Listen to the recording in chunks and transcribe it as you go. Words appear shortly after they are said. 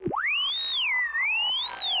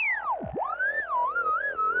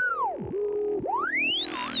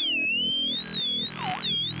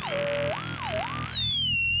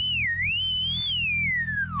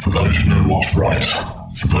what right.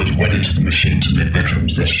 For those wedded to the machines in their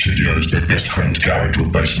bedrooms, their studios, their best friend's garage or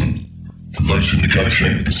basement. For those who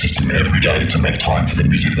negotiate with the system every day to make time for the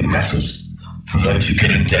music that matters. For those who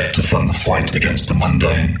get in debt to fund the fight against the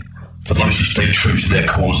mundane. For those who stay true to their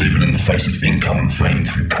cause even in the face of income and fame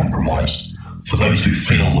through compromise. For those who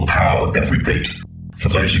feel the power of every beat. For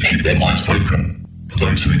those who keep their minds open. For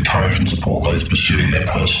those who encourage and support those pursuing their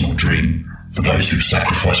personal dream. For those who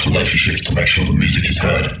sacrifice relationships to make sure the music is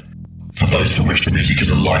heard. For those for which the music is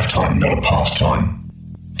a lifetime, not a pastime.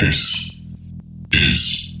 This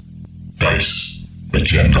is Bass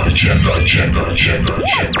Agenda.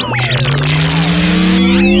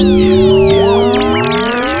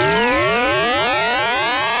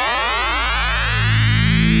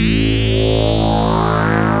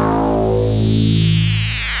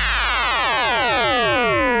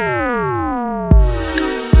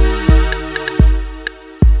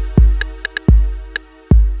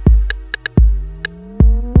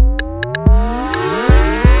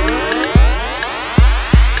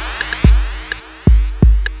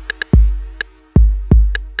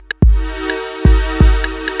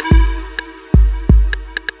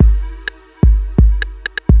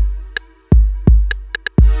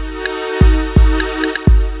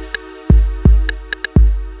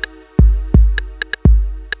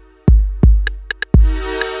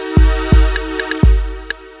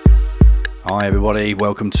 Hi everybody,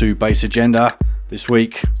 welcome to Bass Agenda. This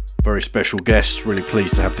week, very special guest, really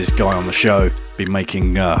pleased to have this guy on the show. Been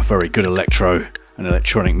making very good electro and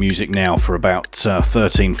electronic music now for about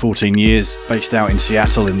 13-14 years. Based out in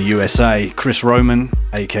Seattle in the USA, Chris Roman,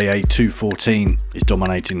 aka 214, is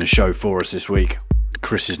dominating the show for us this week.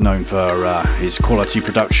 Chris is known for his quality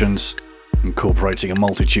productions, incorporating a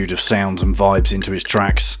multitude of sounds and vibes into his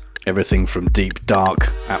tracks. Everything from deep, dark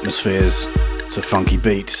atmospheres to funky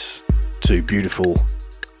beats, to beautiful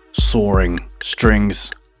soaring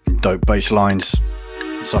strings and dope bass lines.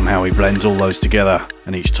 Somehow he blends all those together,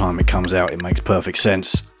 and each time it comes out it makes perfect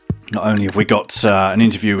sense. Not only have we got an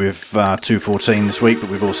interview with 214 this week,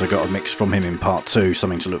 but we've also got a mix from him in part 2,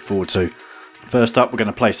 something to look forward to. First up, we're going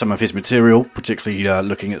to play some of his material, particularly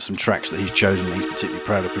looking at some tracks that he's chosen that he's particularly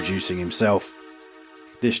proud of producing himself.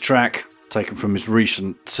 This track, taken from his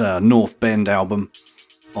recent North Bend album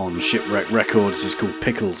on Shipwreck Records, is called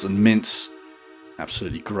Pickles and Mints.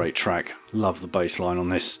 Absolutely great track. Love the bass line on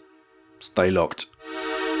this. Stay locked.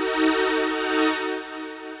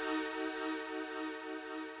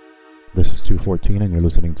 This is 214 and you're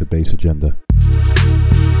listening to Bass Agenda.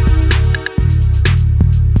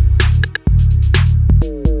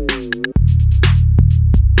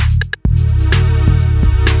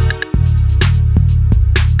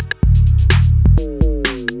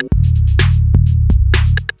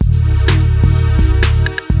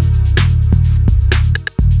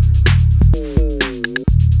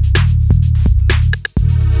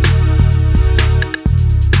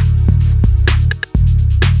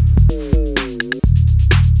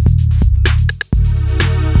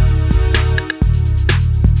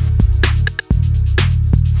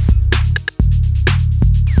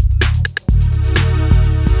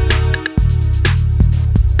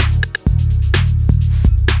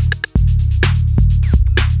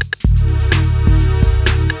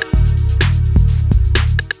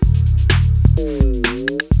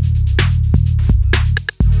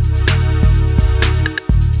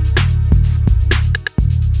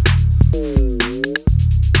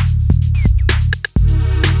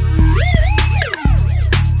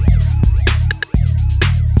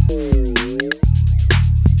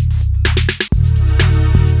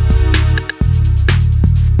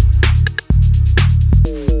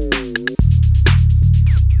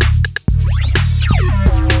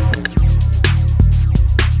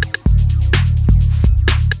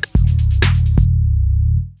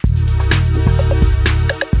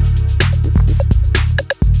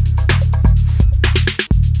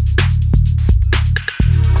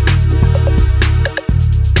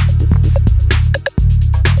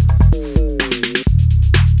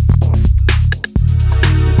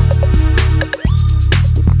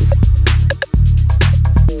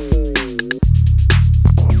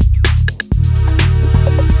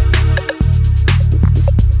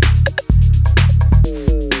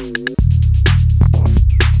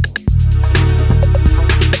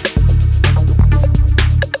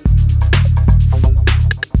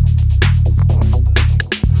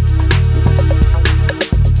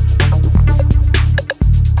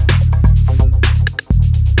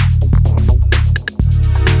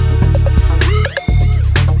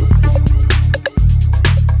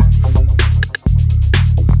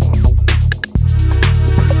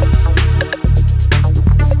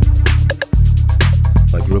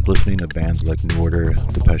 listening to bands like New Order,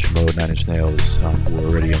 Depeche Mode, Nine Inch Nails, who were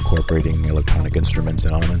already incorporating electronic instruments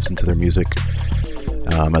and elements into their music,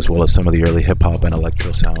 as well as some of the early hip-hop and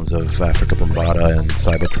electro sounds of Afrika Bambaataa and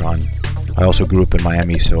Cybertron. I also grew up in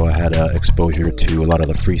Miami, so I had exposure to a lot of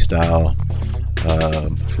the freestyle,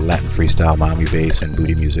 Latin freestyle, Miami bass, and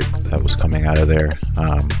booty music that was coming out of there.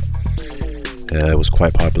 It was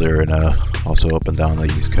quite popular and also up and down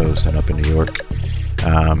the East Coast and up in New York.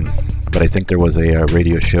 But I think there was a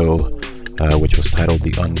radio show which was titled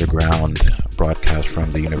The Underground, broadcast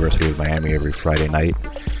from the University of Miami every Friday night,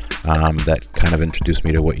 that kind of introduced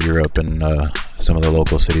me to what Europe and some of the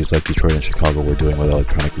local cities like Detroit and Chicago were doing with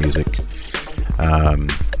electronic music.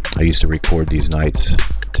 I used to record these nights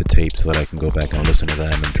to tape so that I can go back and listen to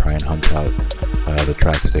them and try and hunt out the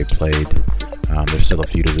tracks they played. There's still a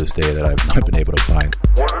few to this day that I've not been able to find.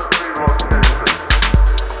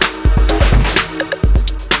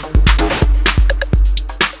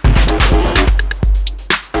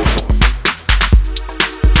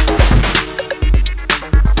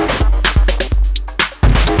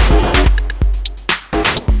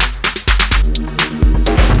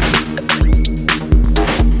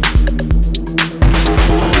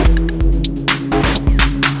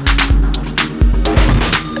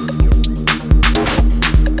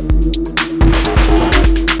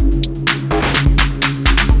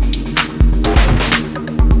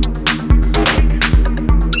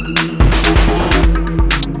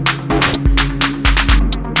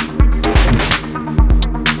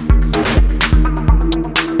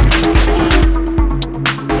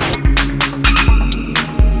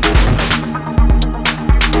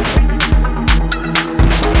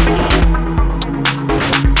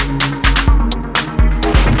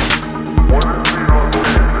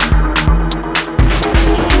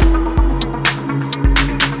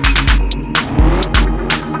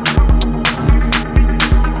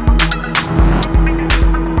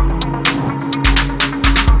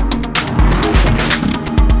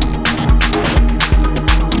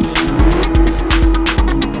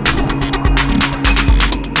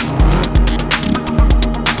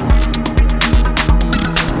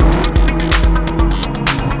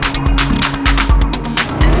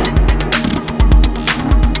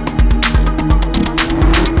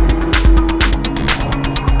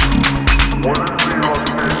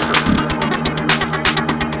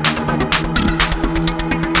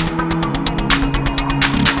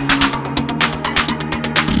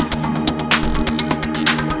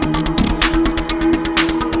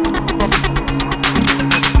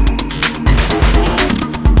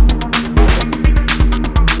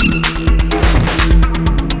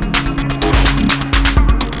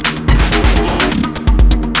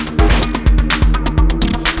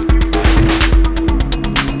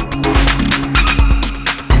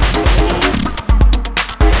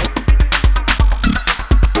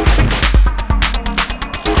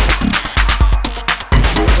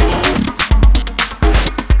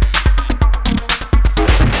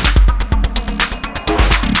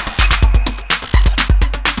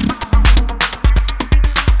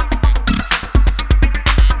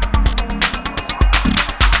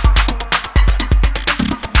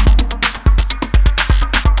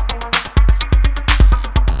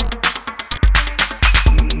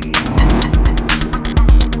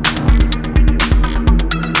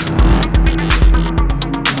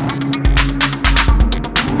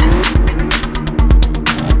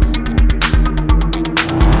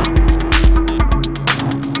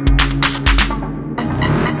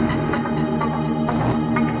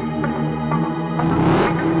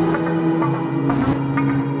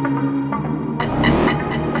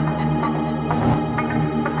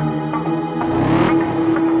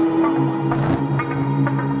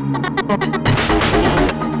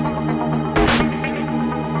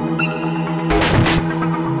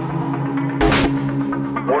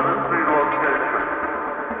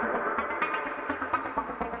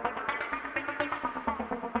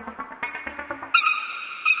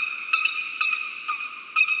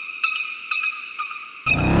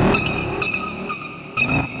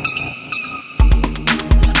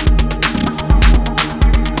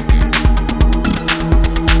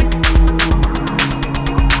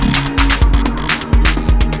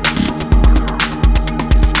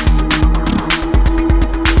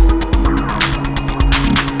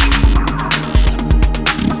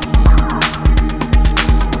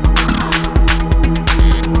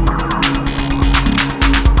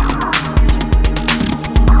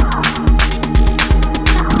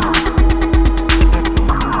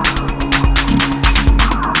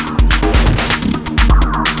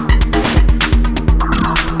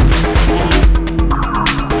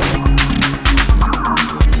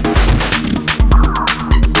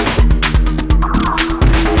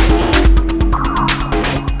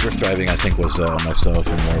 Drifting, I think, was myself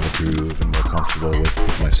in more of a groove and more comfortable with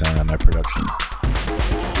my sound and my production.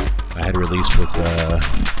 I had released with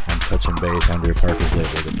on Touch and Bass, Andrea Parker's label,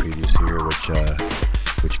 the previous year,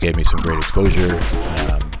 which gave me some great exposure.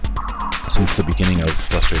 Since the beginning of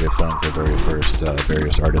Frustrated Funk, the very first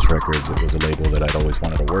Various Artists Records, it was a label that I'd always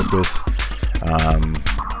wanted to work with.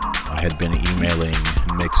 I had been emailing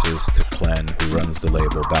mixes to Glenn, who runs the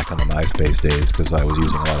label, back in the MySpace days, because I was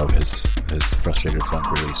using a lot of his Frustrated Funk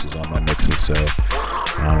releases on my mixes. So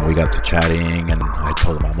we got to chatting, and I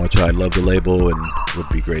told him how much I love the label and it would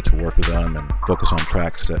be great to work with them and focus on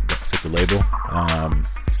tracks that fit the label.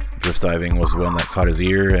 Drift Diving was the one that caught his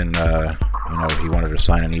ear, and he wanted to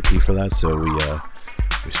sign an EP for that, so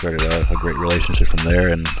we started a great relationship from there,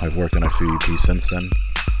 and I've worked on a few EPs since then.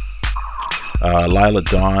 Lila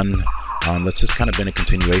Dawn, that's just kind of been a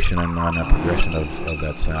continuation and a progression of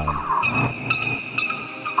that sound.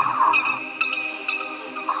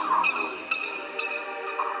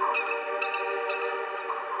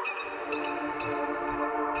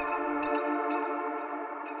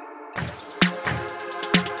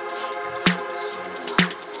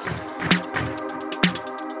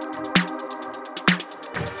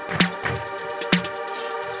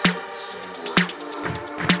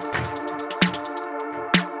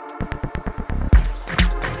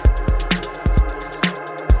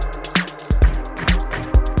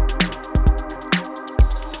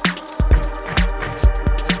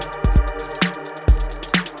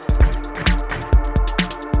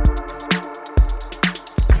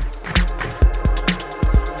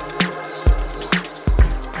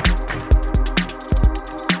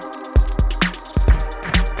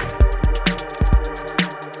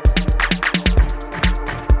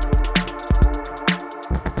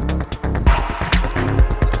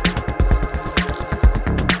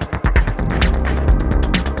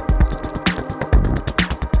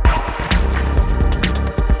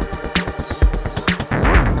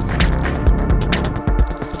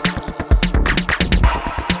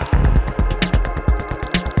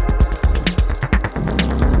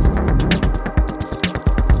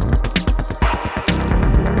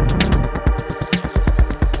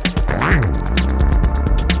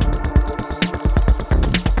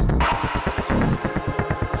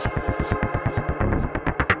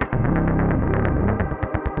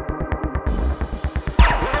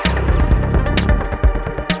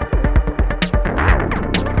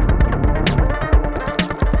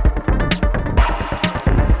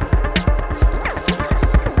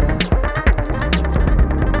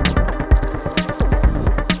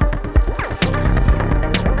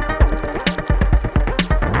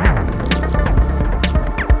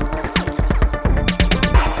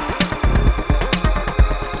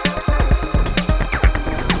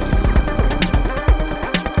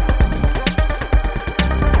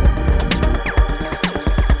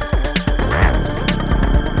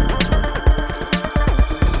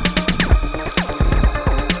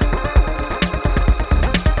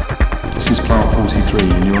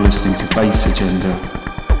 And you're listening to Bass Agenda.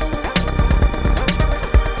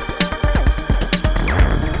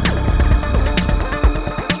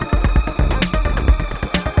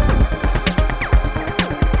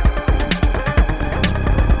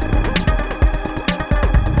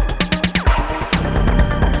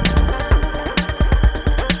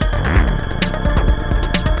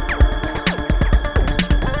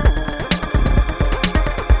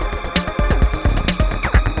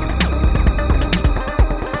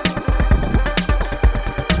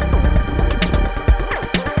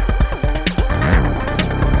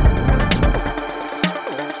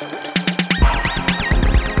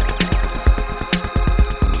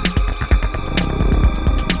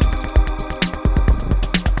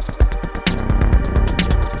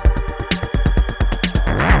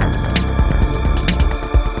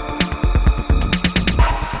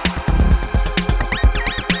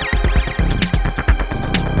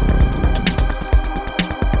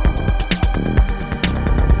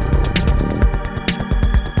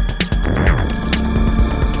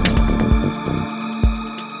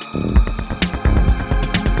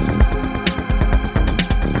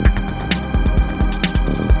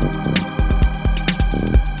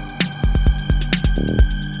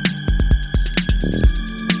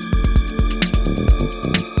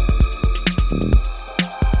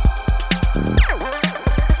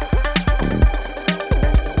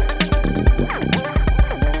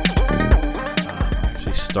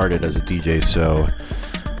 Started as a DJ, so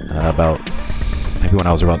about maybe when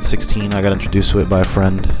I was around 16 I got introduced to it by a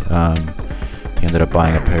friend. He ended up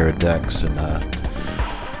buying a pair of decks, and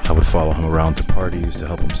I would follow him around to parties to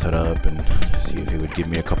help him set up and see if he would give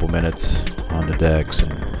me a couple minutes on the decks,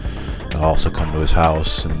 and also come to his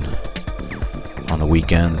house and on the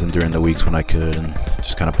weekends and during the weeks when I could, and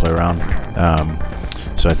just kind of play around.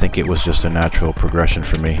 So I think it was just a natural progression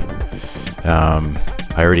for me.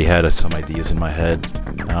 I already had some ideas in my head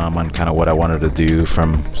on kind of what I wanted to do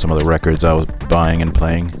from some of the records I was buying and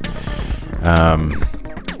playing.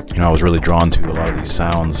 I was really drawn to a lot of these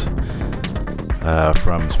sounds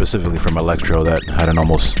specifically from electro that had an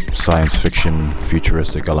almost science fiction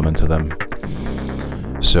futuristic element to them.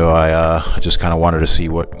 So I just kind of wanted to see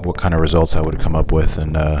what kind of results I would come up with,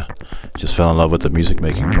 and just fell in love with the music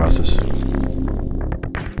making process.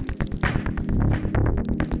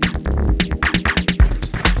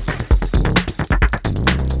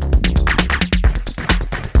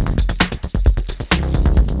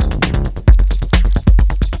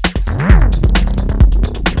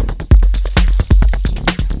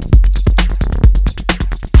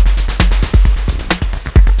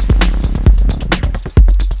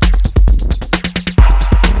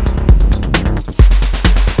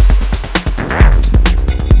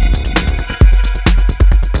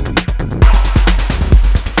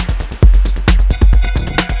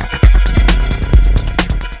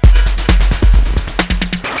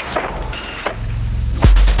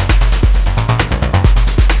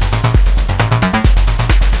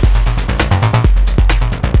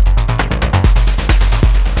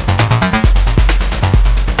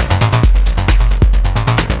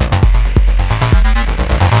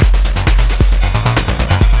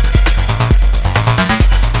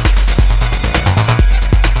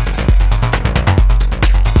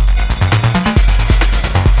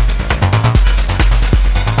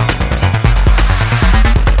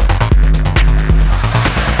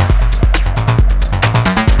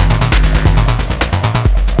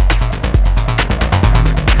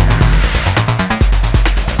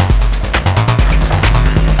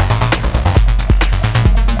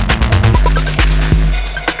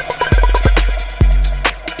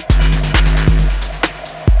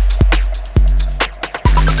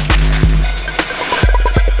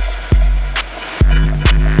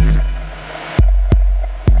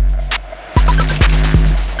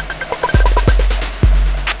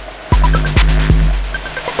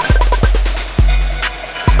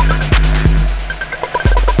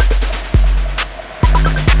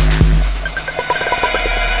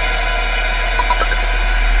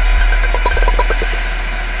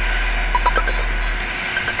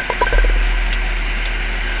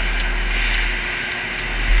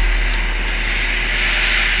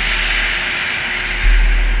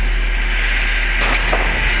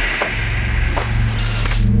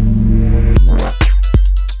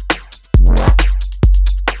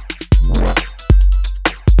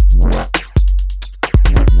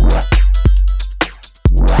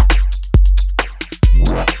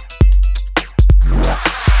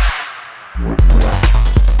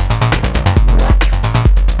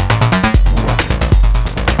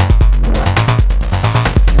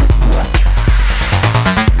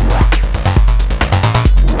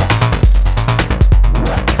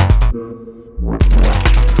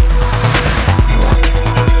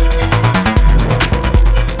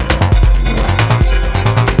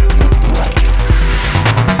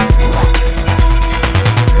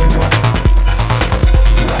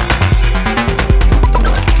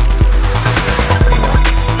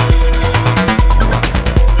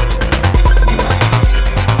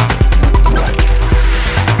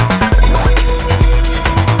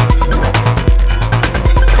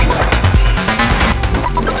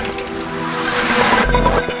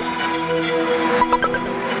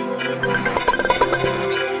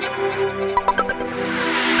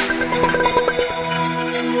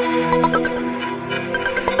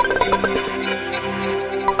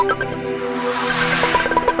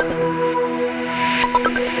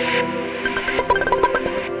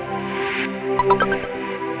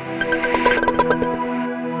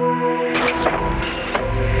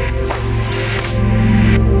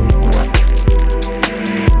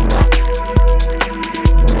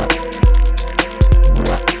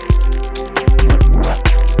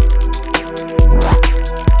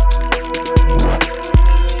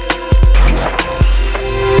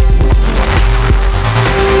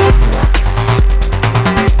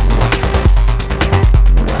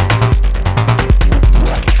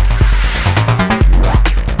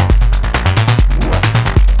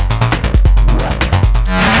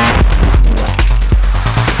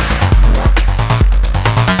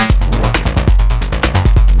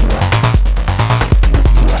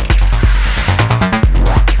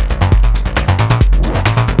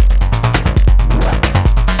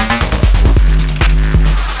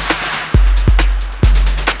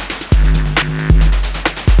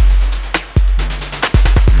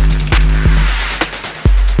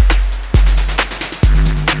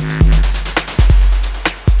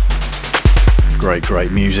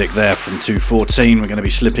 Great music there from 214. We're going to be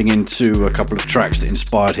slipping into a couple of tracks that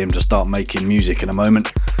inspired him to start making music in a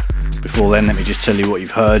moment. Before then, let me just tell you what you've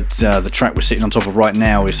heard. The track we're sitting on top of right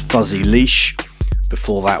now is Fuzzy Leash.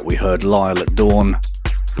 Before that, we heard Lyle at Dawn.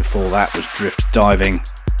 Before that was Drift Diving.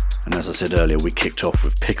 And as I said earlier, we kicked off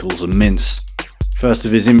with Pickles and Mince. First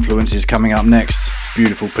of his influences coming up next.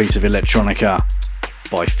 Beautiful piece of electronica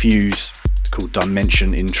by Fuse. It's called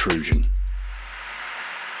Dimension Intrusion.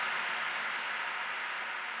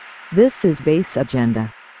 This is Bass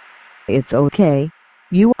Agenda. It's okay.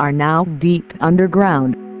 You are now deep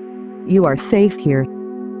underground. You are safe here.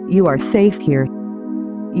 You are safe here.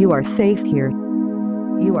 You are safe here.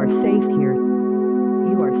 You are safe here.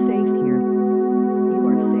 You are safe here. You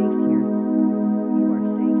are safe here. You are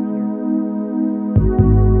safe here.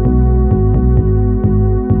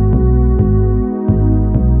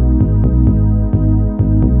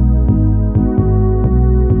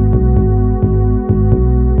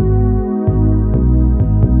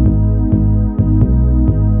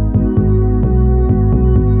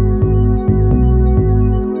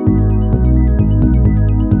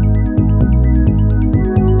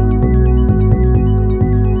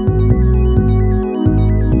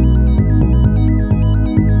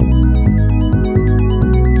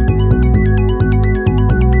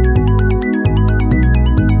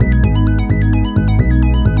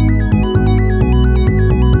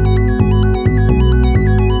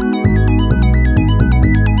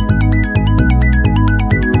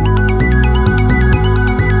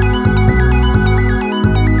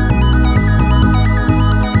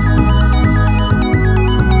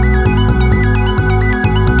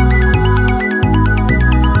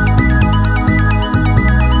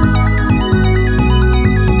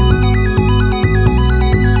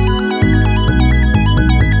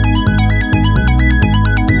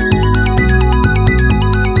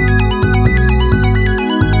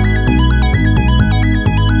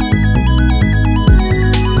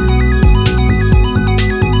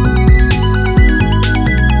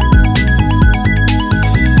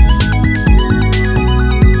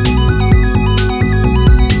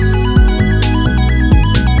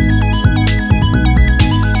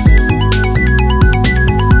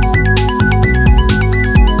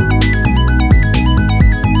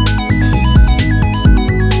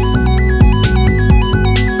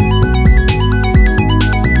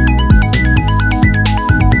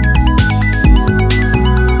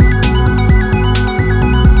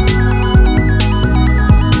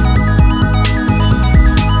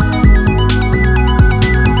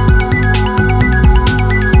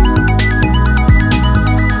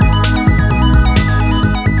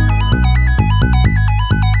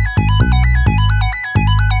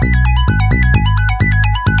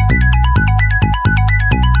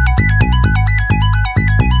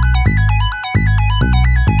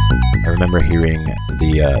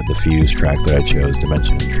 The Fuse track that I chose,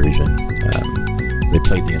 Dimension Intrusion. They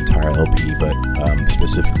played the entire LP, but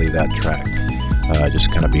specifically that track,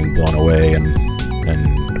 just kind of being blown away and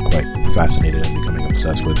quite fascinated and becoming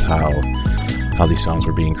obsessed with how these songs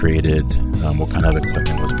were being created, what kind of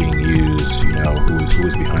equipment was being used, who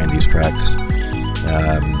was behind these tracks.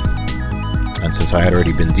 And since I had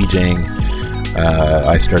already been DJing,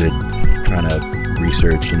 I started trying to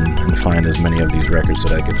research and find as many of these records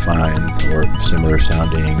that I could find, or similar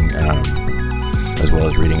sounding, as well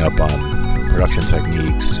as reading up on production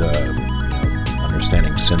techniques,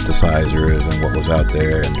 understanding synthesizers and what was out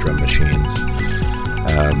there, and drum machines.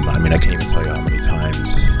 I can't even tell you how many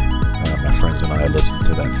times my friends and I listened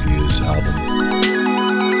to that Fuse album.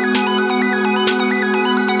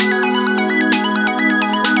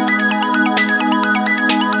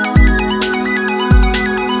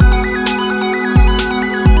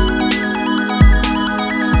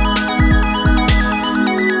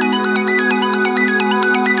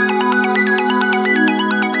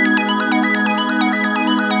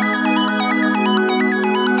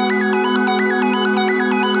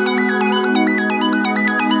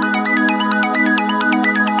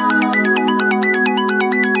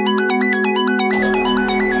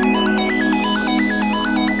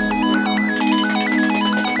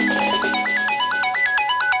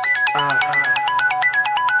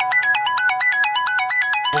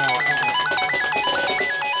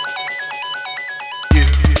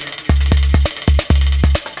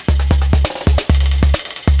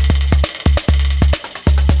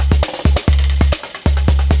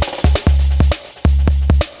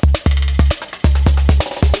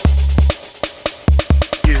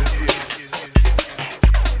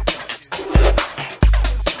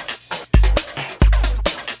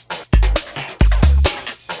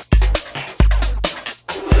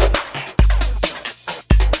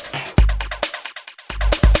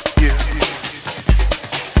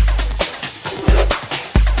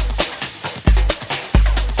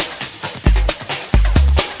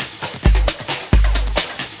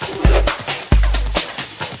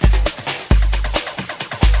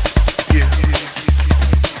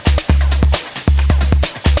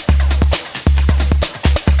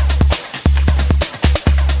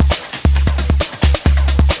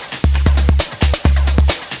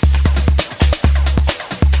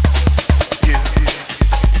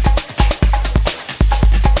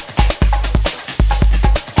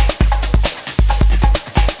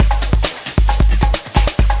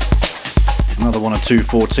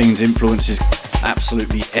 214's influences.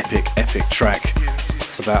 Absolutely epic track.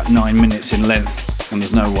 It's about 9 minutes in length, and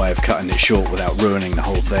there's no way of cutting it short without ruining the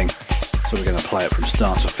whole thing. So we're going to play it from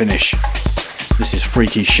start to finish. This is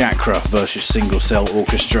Freaky Chakra versus Single Cell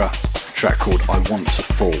Orchestra, a track called I Want to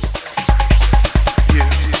Fall.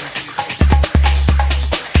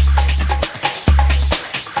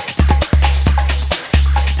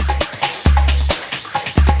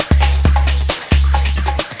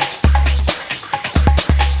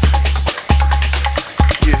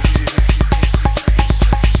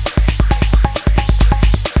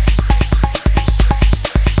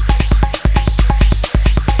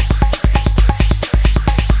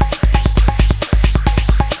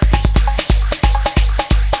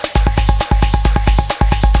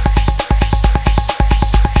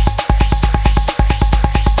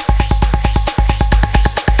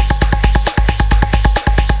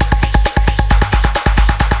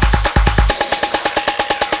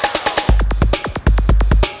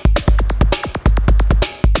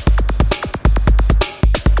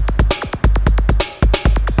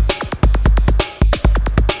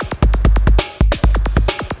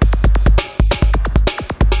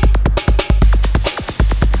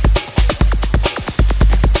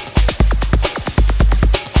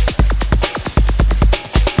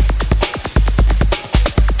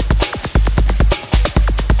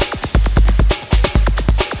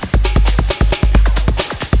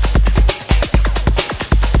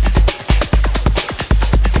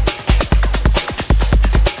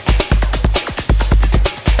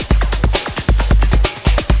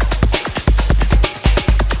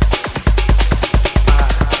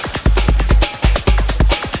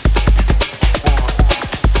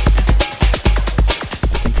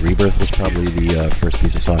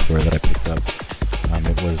 Software that I picked up.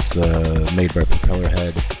 It was made by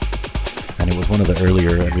Propellerhead, and it was one of the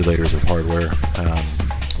earlier emulators of hardware.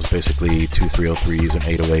 It was basically two 303s, an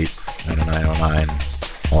 808, and a 909,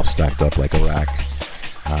 all stacked up like a rack.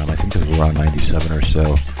 I think it was around 97 or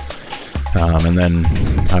so. And then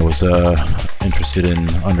I was interested in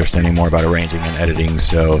understanding more about arranging and editing,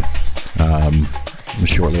 so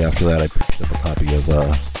shortly after that I picked up a copy of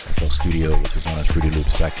FL Studio, which was known as Fruity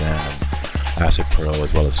Loops back then, and Acid Pro,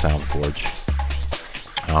 as well as SoundForge.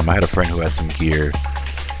 I had a friend who had some gear,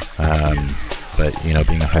 but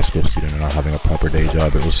being a high school student and not having a proper day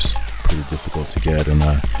job, it was pretty difficult to get, and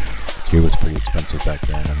gear was pretty expensive back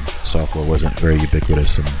then, and software wasn't very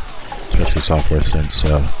ubiquitous, and especially software synths.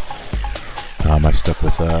 So I stuck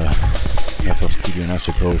with FL Studio and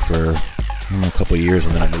Acid Pro for a couple of years,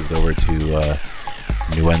 and then I moved over to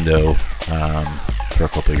Nuendo for a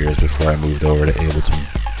couple of years before I moved over to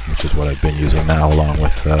Ableton, which is what I've been using now, along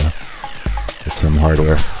with some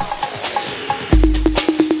hardware.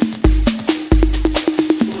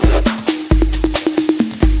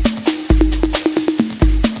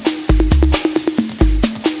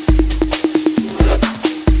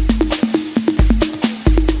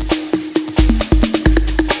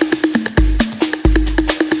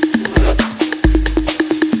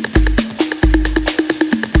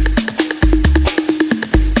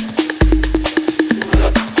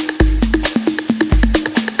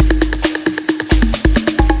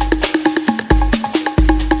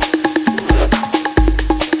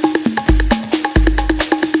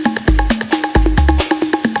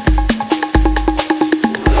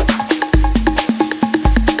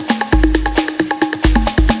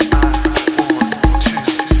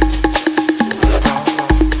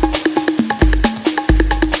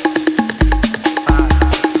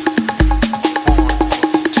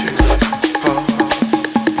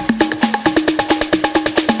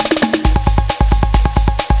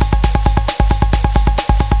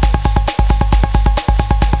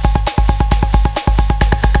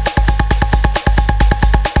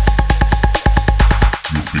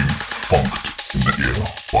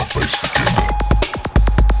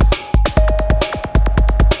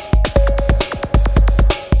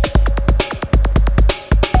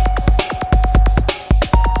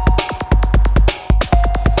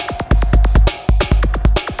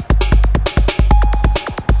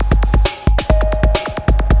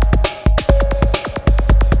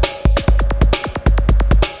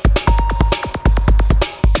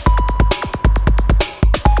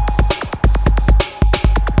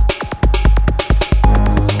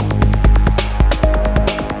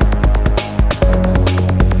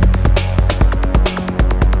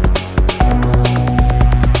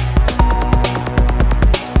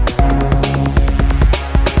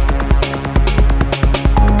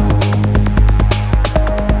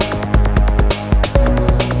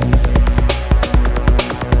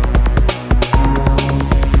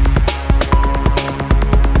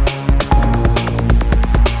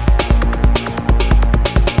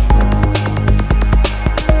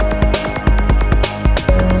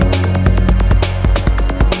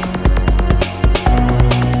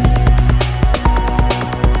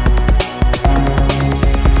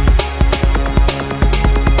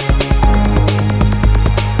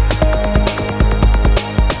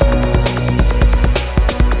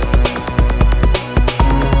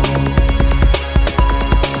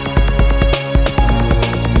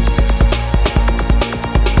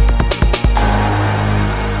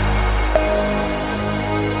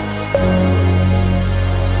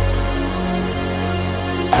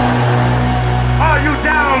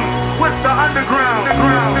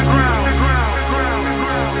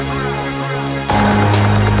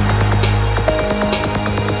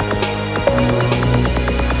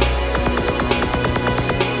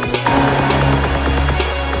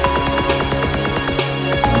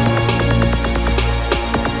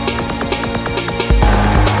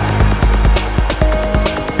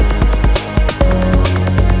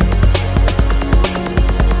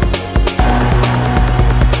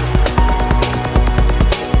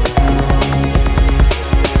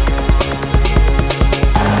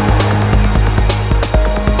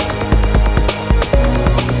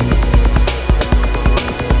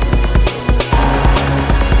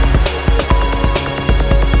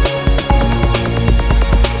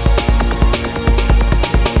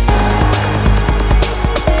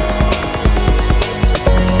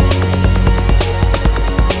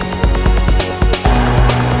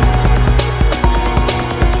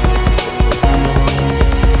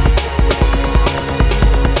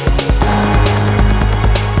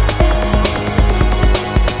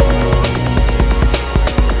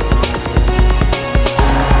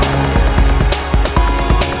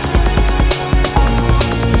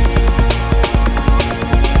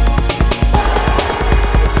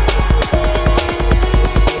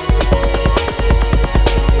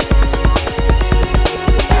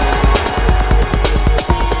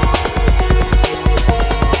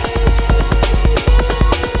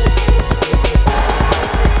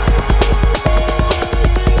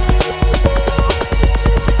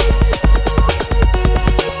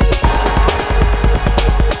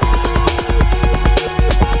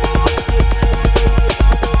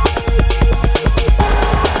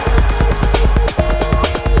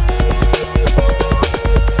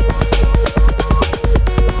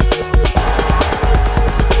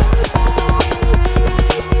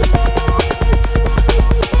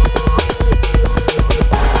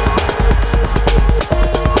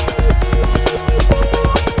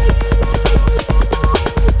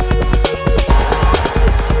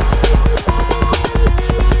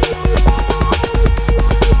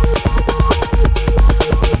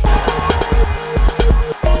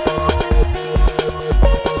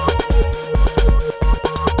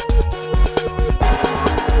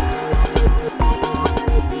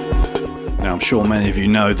 sure many of you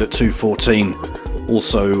know that 214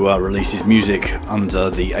 also releases music under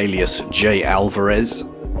the alias J Alvarez.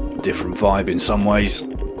 Different vibe in some ways.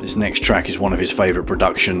 This next track is one of his favourite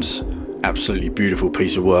productions. Absolutely beautiful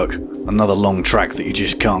piece of work. Another long track that you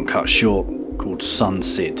just can't cut short, called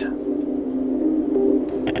Sunset.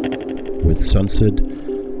 With Sunset,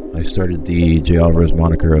 I started the J Alvarez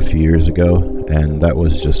moniker a few years ago, and that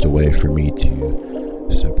was just a way for me to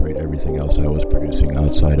separate everything else I was producing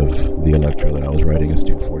outside of the electro that I was writing as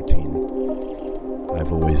 214.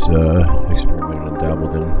 I've always experimented and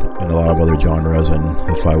dabbled in a lot of other genres, and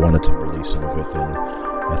if I wanted to release some of it, then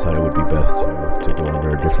I thought it would be best to go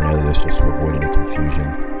under a different alias just to avoid any confusion.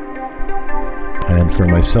 And for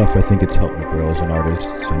myself, I think it's helped me grow as an artist.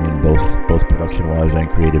 I mean, both production-wise and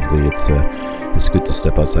creatively, it's good to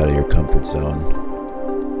step outside of your comfort zone.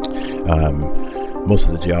 Most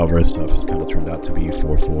of the J Alvarez stuff has kind of turned out to be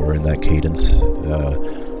 4/4 in that cadence.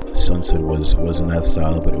 Sunset was in that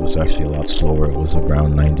style, but it was actually a lot slower. It was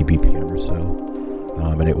around 90 BPM or so.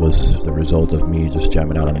 And it was the result of me just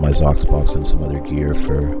jamming out on my Zoxbox and some other gear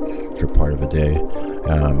for part of a day.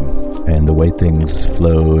 And the way things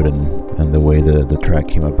flowed and the way the track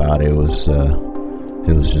came about, it was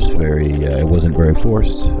just very, it wasn't very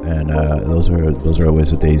forced. And those are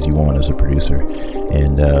always the days you want as a producer.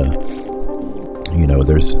 And,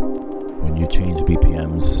 when you change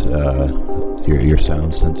BPMs, your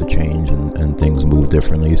sounds tend to change and things move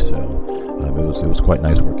differently. So it was quite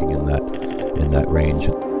nice working in that range.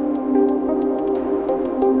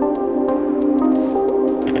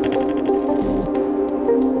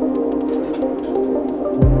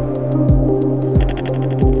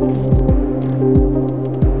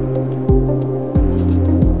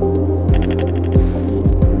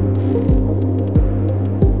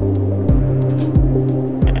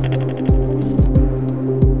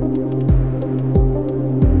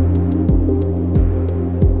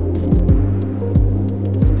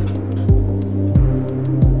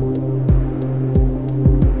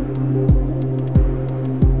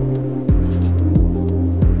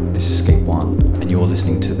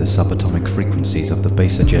 Subatomic frequencies of the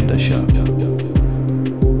Bass Agenda show.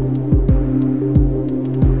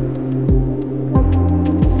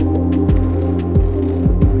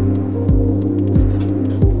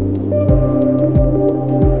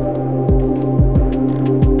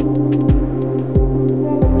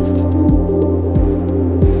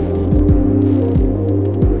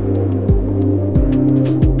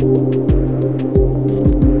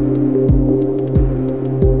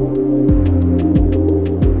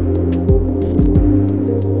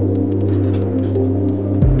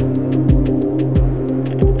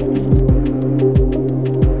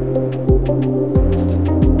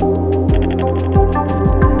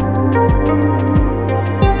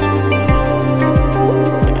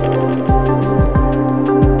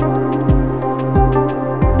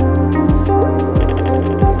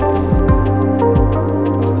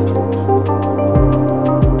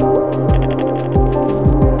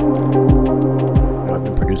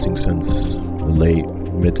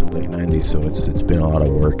 Mid to late 90s, so it's been a lot of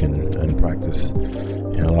work and practice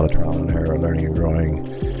and a lot of trial and error, learning and growing.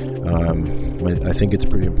 I think it's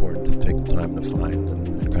pretty important to take the time to find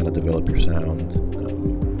and kind of develop your sound,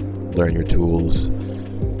 learn your tools.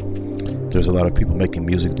 There's a lot of people making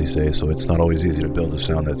music these days, so it's not always easy to build a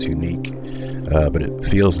sound that's unique, but it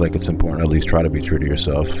feels like it's important to at least try to be true to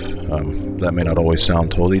yourself. That may not always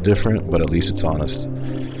sound totally different, but at least it's honest.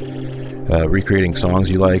 Recreating songs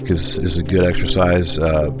you like is a good exercise,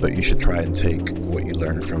 but you should try and take what you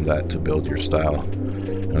learn from that to build your style.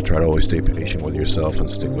 Try to always stay patient with yourself and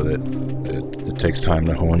stick with it. It takes time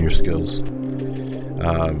to hone your skills.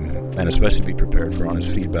 And especially be prepared for honest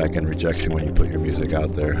feedback and rejection when you put your music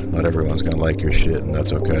out there. Not everyone's going to like your shit, and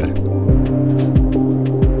that's okay.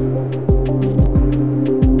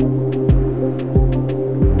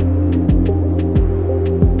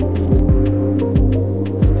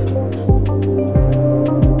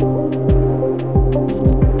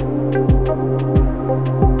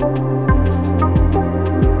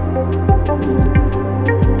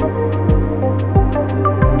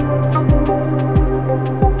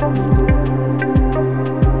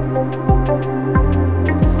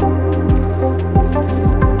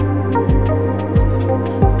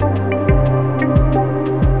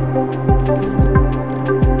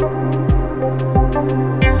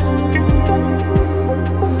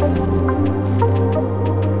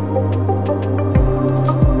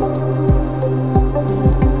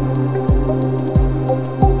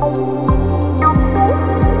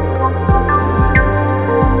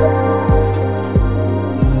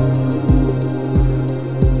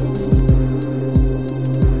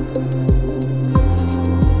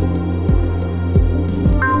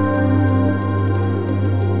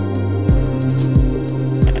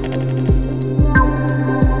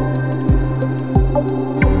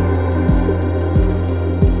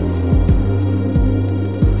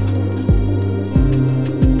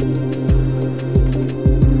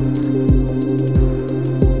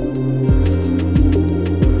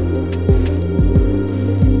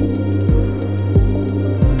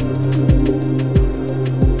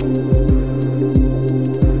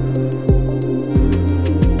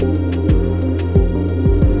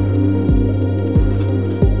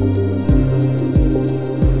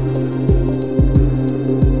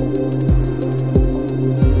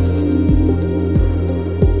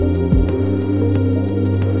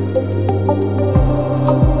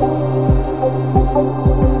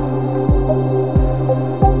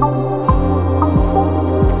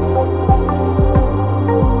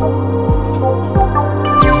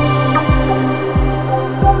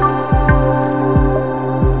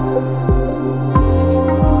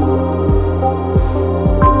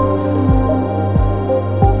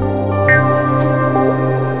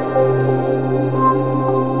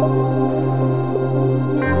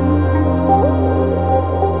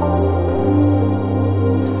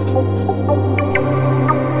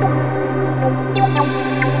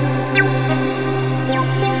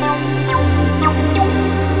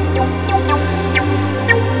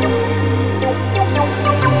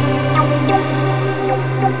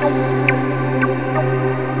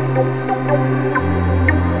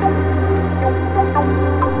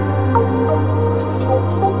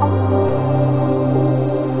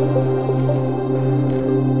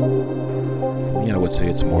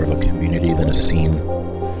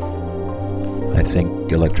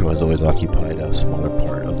 think electro has always occupied a smaller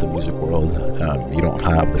part of the music world. You don't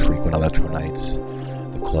have the frequent electro nights,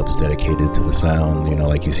 the clubs dedicated to the sound,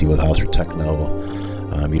 like you see with house or techno.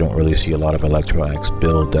 You don't really see a lot of electro acts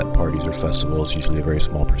billed at parties or festivals, usually a very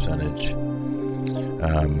small percentage.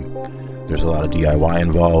 There's a lot of DIY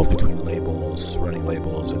involved between labels, running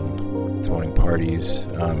labels, and throwing parties.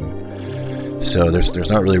 So there's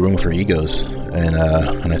not really room for egos, and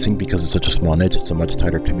I think because it's such a small niche, it's a much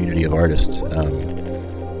tighter community of artists.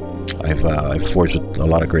 I've forged a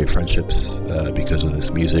lot of great friendships because of this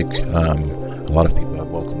music. A lot of people have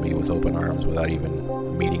welcomed me with open arms without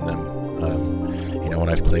even meeting them. When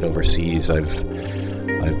I've played overseas, I've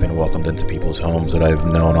been welcomed into people's homes that I've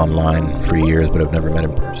known online for years, but I've never met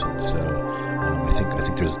in person. So I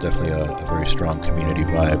think there's definitely a very strong community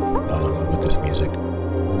vibe with this music.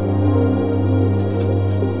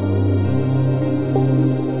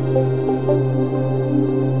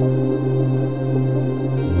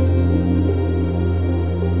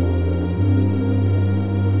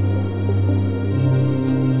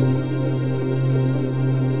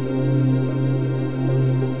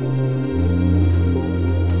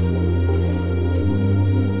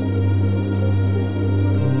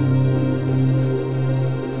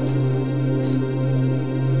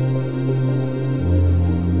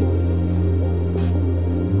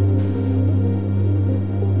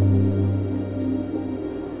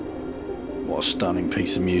 Stunning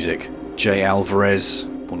piece of music. Jay Alvarez,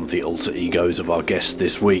 one of the alter egos of our guest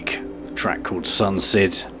this week. The track called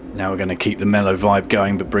Sunsid. Now we're going to keep the mellow vibe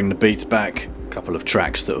going but bring the beats back. A couple of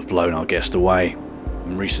tracks that have blown our guest away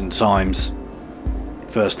in recent times.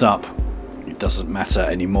 First up, It Doesn't Matter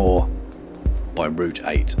Anymore by Route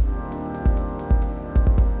 8.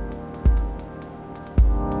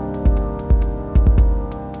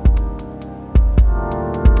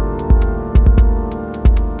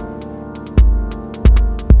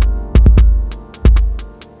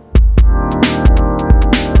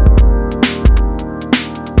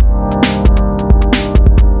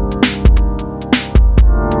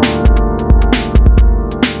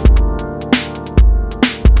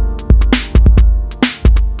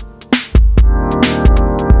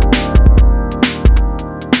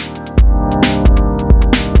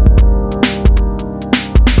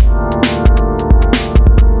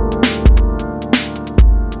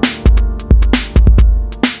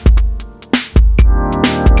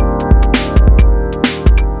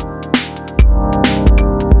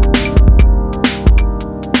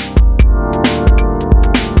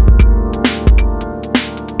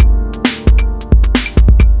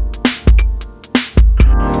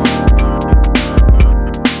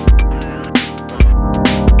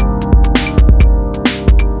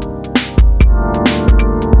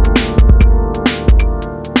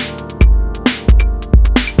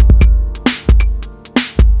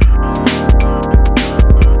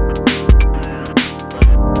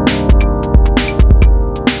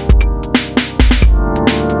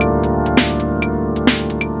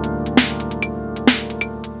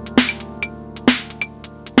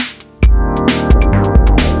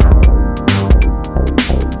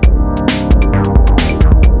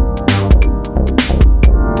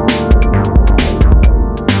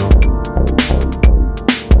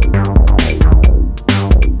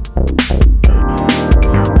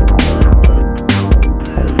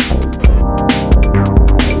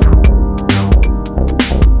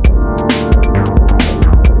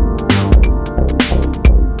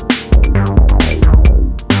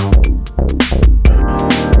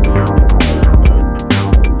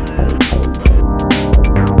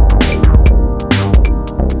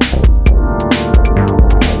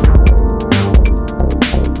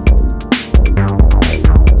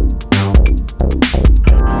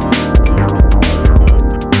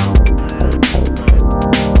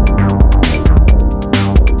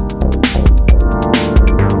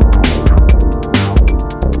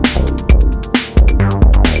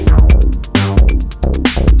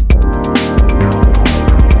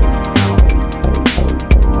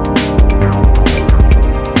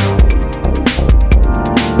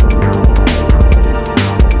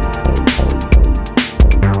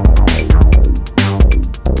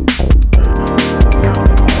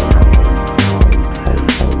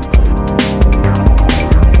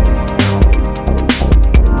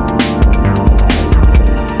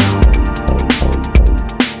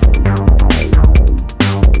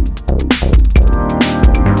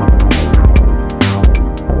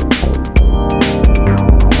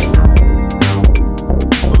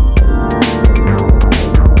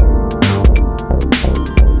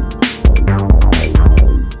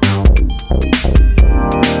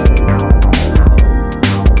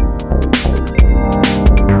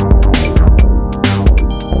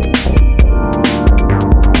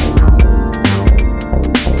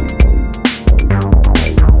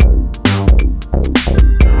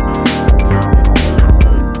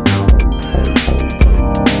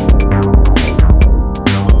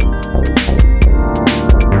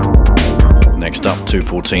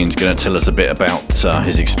 214 is going to tell us a bit about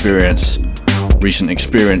his recent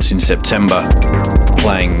experience in September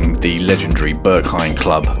playing the legendary Berghain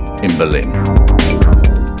Club in Berlin.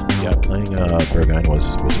 Yeah, playing Berghain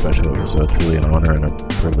was special. It was truly an honor and a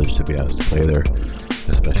privilege to be asked to play there,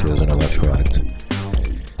 especially as an electro act.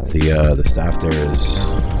 The staff there is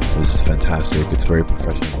fantastic. It's very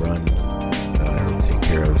professionally run. They take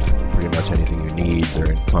care of pretty much anything you need.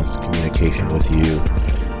 They're in constant communication with you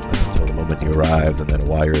until the moment you arrive, and then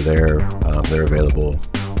while you're there, they're available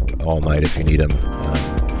all night if you need them.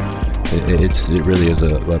 It really is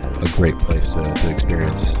a great place to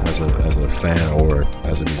experience as a fan or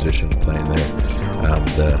as a musician playing there.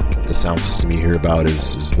 The sound system you hear about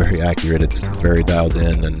is very accurate. It's very dialed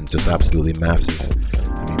in and just absolutely massive.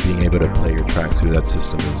 I mean, being able to play your tracks through that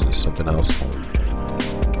system is something else.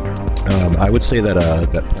 I would say that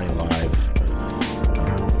playing live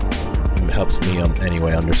helps me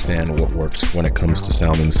anyway understand what works when it comes to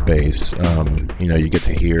sound and space. You get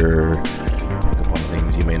to pick up on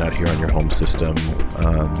things you may not hear on your home system.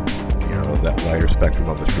 That wider spectrum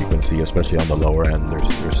of the frequency, especially on the lower end.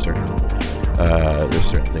 There's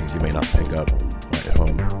certain things you may not pick up at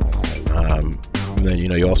home. And then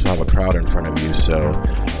you also have a crowd in front of you, so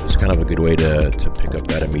it's kind of a good way to pick up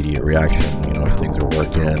that immediate reaction. If things are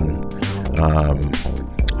working,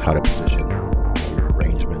 how to position your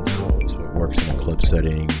arrangements so it works in a clip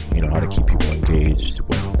setting. How to keep people engaged,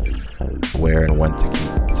 where and when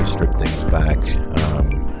to strip things back.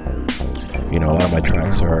 A lot of my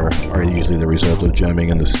tracks are usually the result of jamming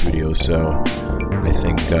in the studio, so I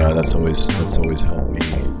think that's always helped me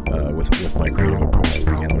with my creative approach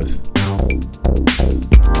to begin with.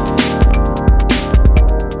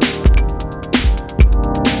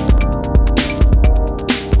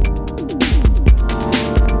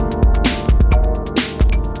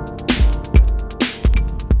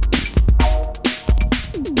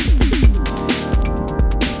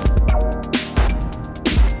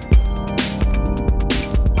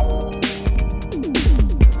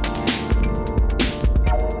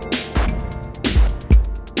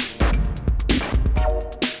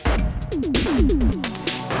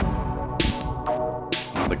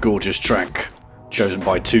 Gorgeous track chosen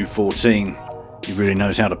by 214. He really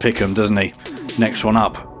knows how to pick them, doesn't he? Next one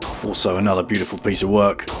up, also another beautiful piece of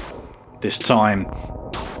work, this time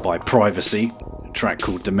by Privacy, a track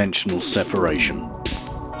called Dimensional Separation.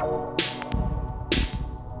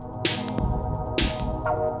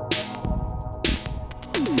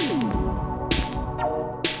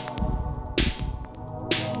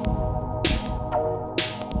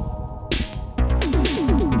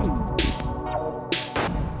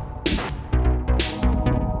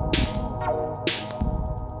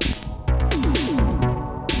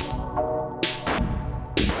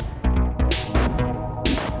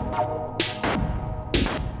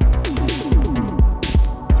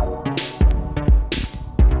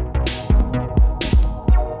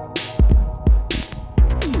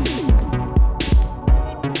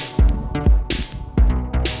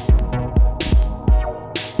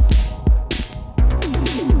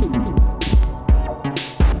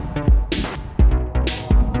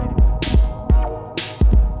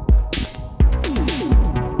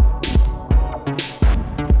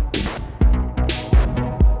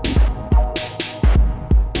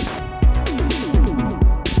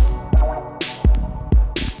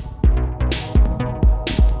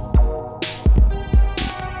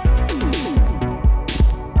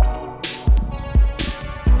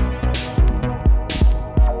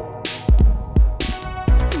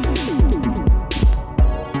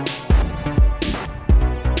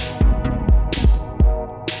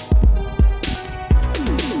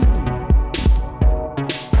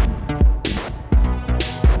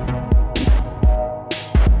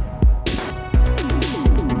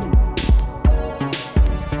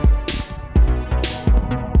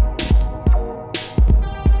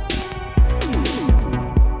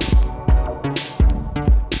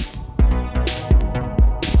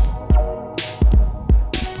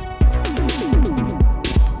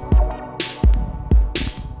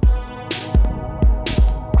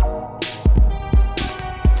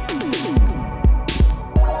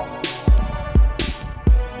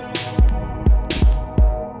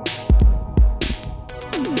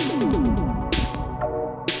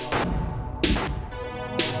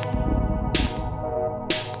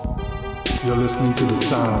 You're listening to the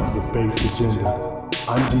sounds of Bass Agenda.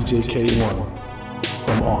 I'm DJ K1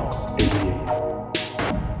 from Aux 88.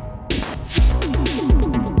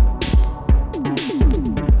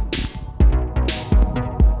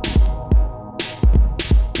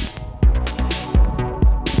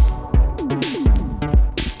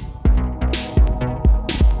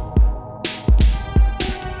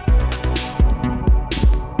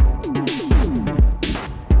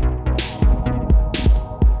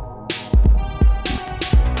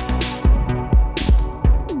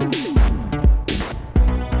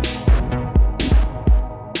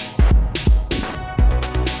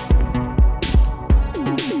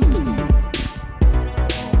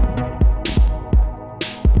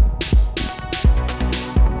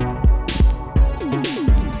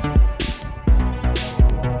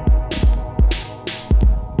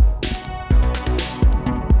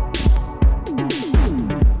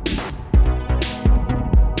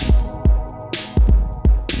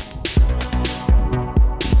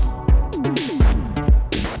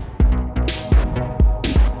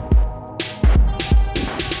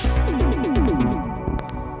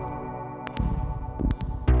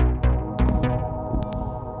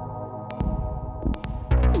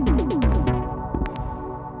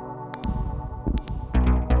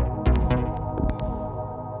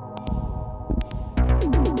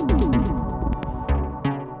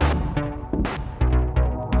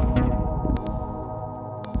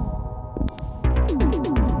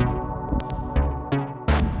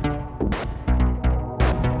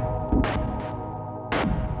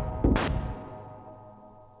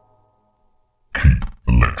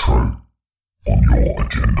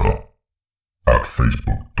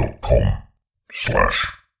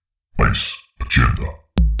 facebook.com/bassagenda.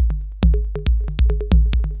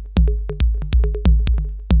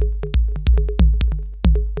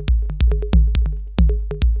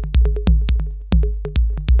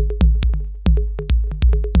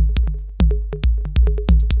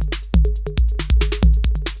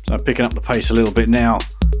 So picking up the pace a little bit now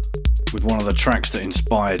with one of the tracks that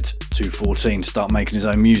inspired 214 to start making his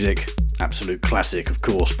own music. Absolute classic, of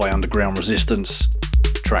course, by Underground Resistance, a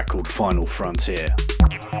track called Final Frontier.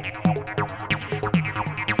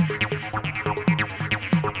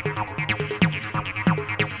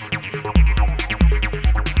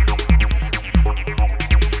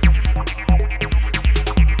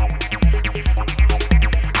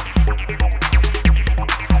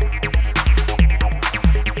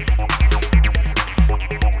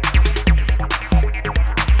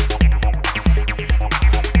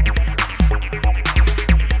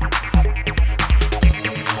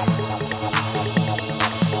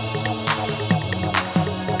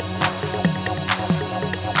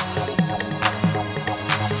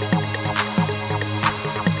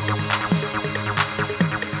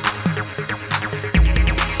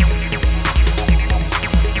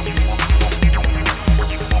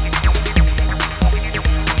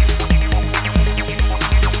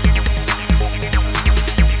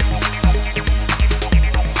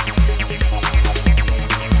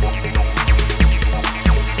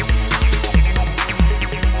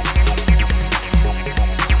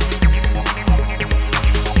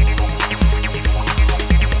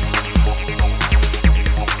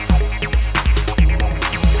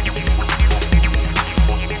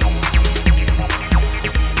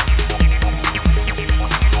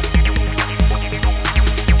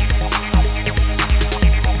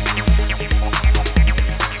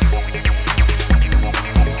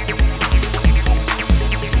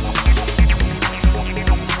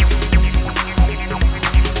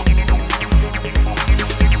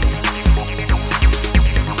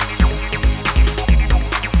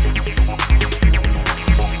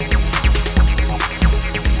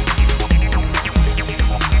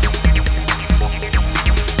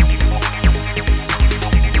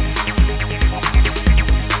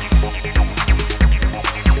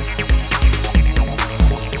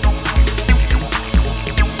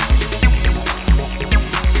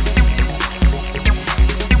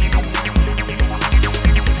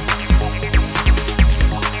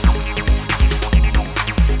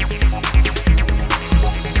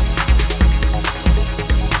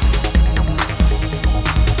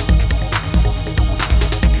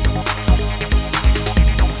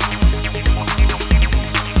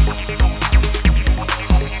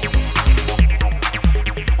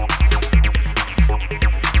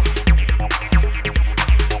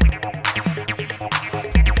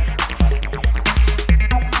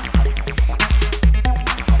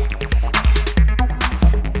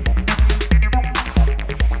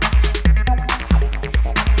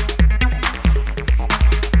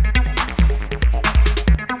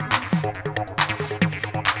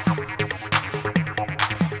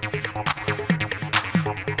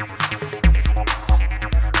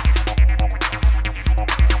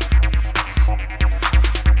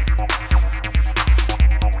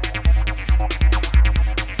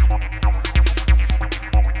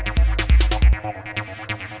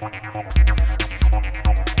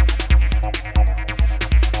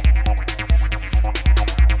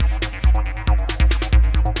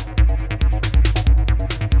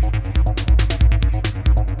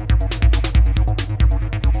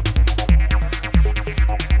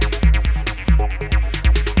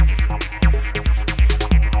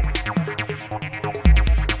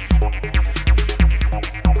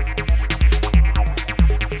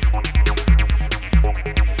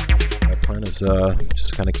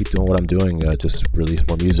 Just kind of keep doing what I'm doing, just release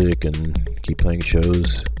more music and keep playing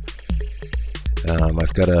shows.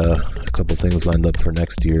 I've got a couple things lined up for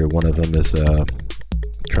next year. One of them is a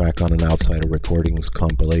track on an Outsider Recordings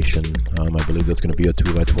compilation. I believe that's going to be a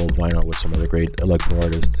 2x12 vinyl with some other great electro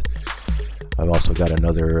artists. I've also got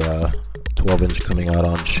another 12-inch coming out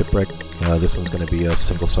on Shipwreck. This one's going to be a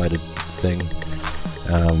single-sided thing.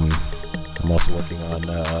 I'm also working on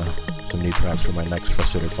some new tracks for my next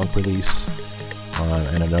Frustrated Funk release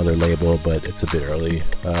and another label, but it's a bit early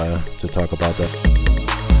to talk about that.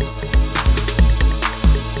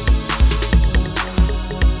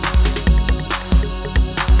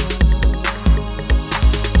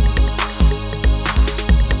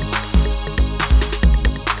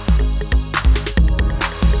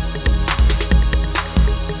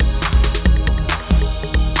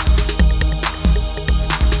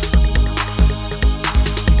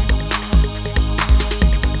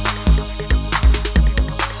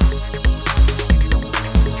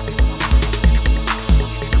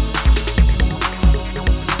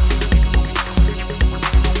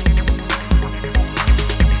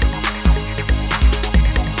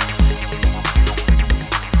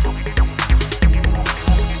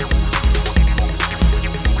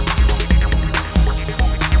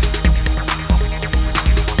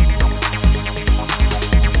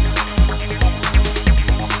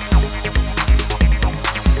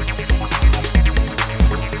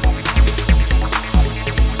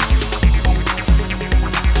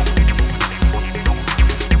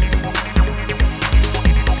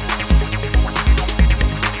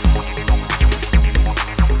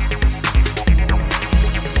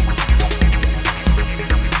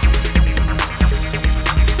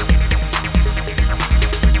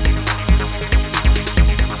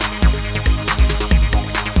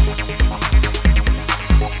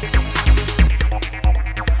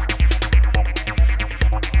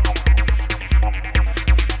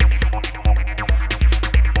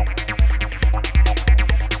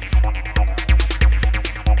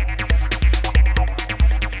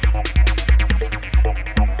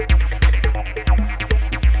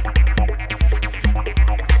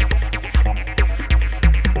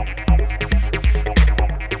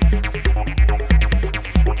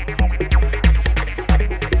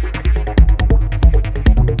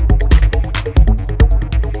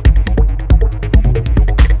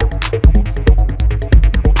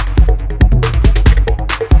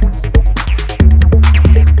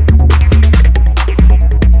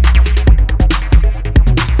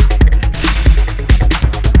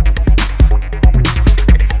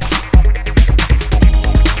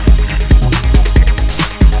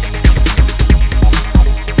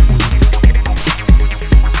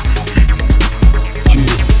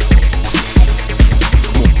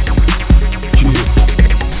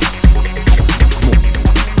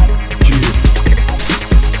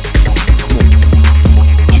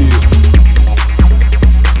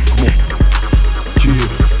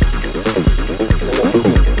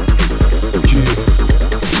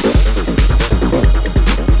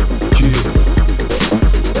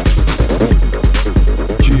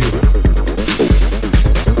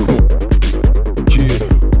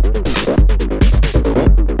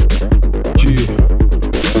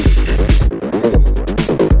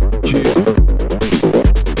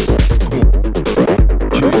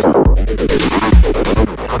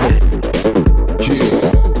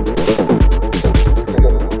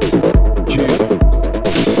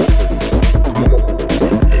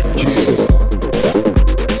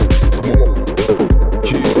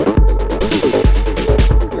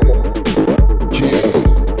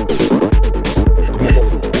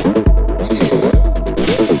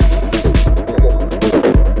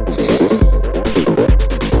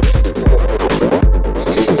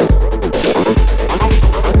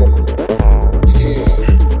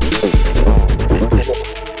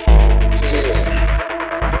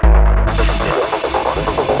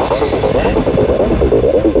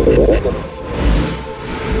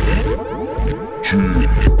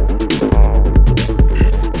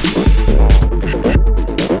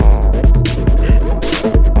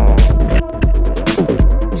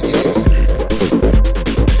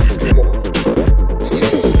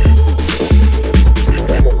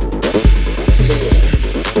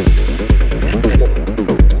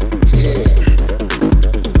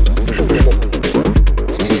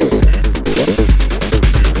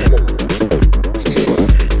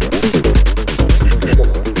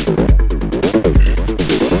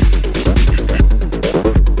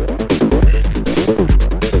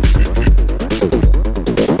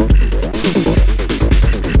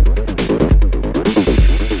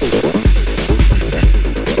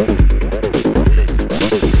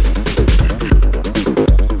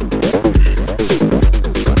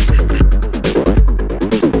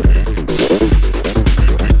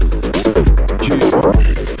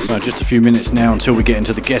 Few minutes now until we get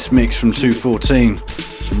into the guest mix from 214.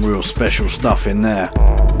 Some real special stuff in there.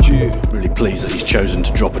 Really pleased that he's chosen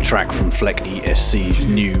to drop a track from Fleck ESC's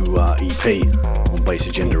new EP on Bass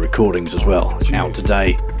Agenda Recordings as well. It's out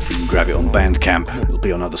today. You can grab it on Bandcamp. It'll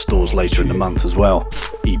be on other stores later in the month as well.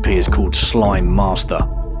 EP is called Slime Master.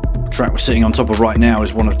 The track we're sitting on top of right now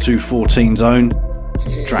is one of 214's own.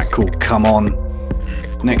 It's a track called Come On.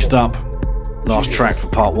 Next up, last track for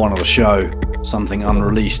part one of the show. Something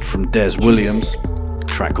unreleased from Des Williams, a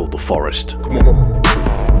track called The Forest.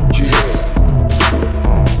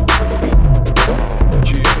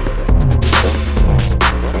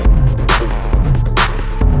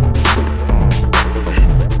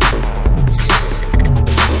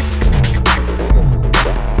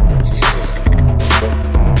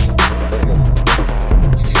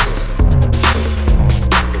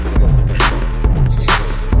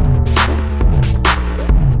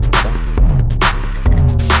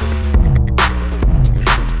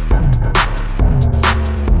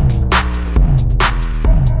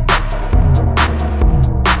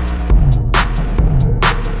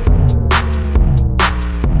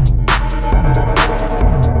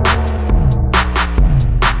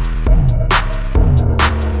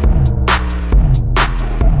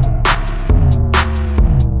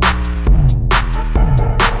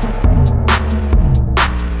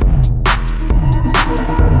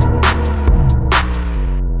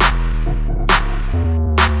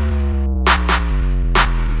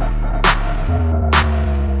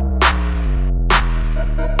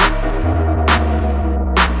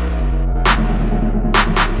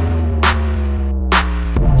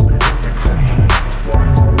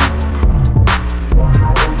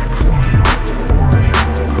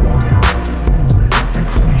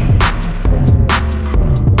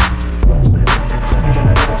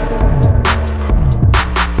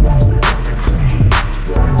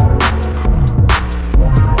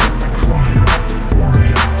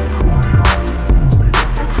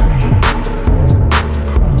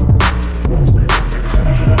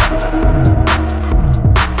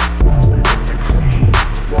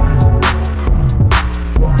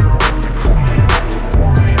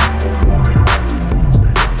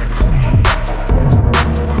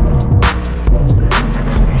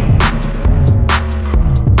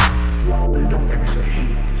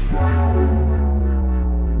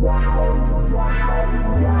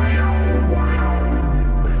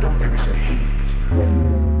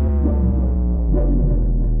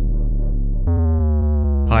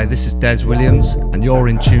 Hi, this is Des Williams, and you're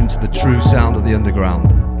in tune to the true sound of the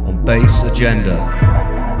underground on Bass Agenda.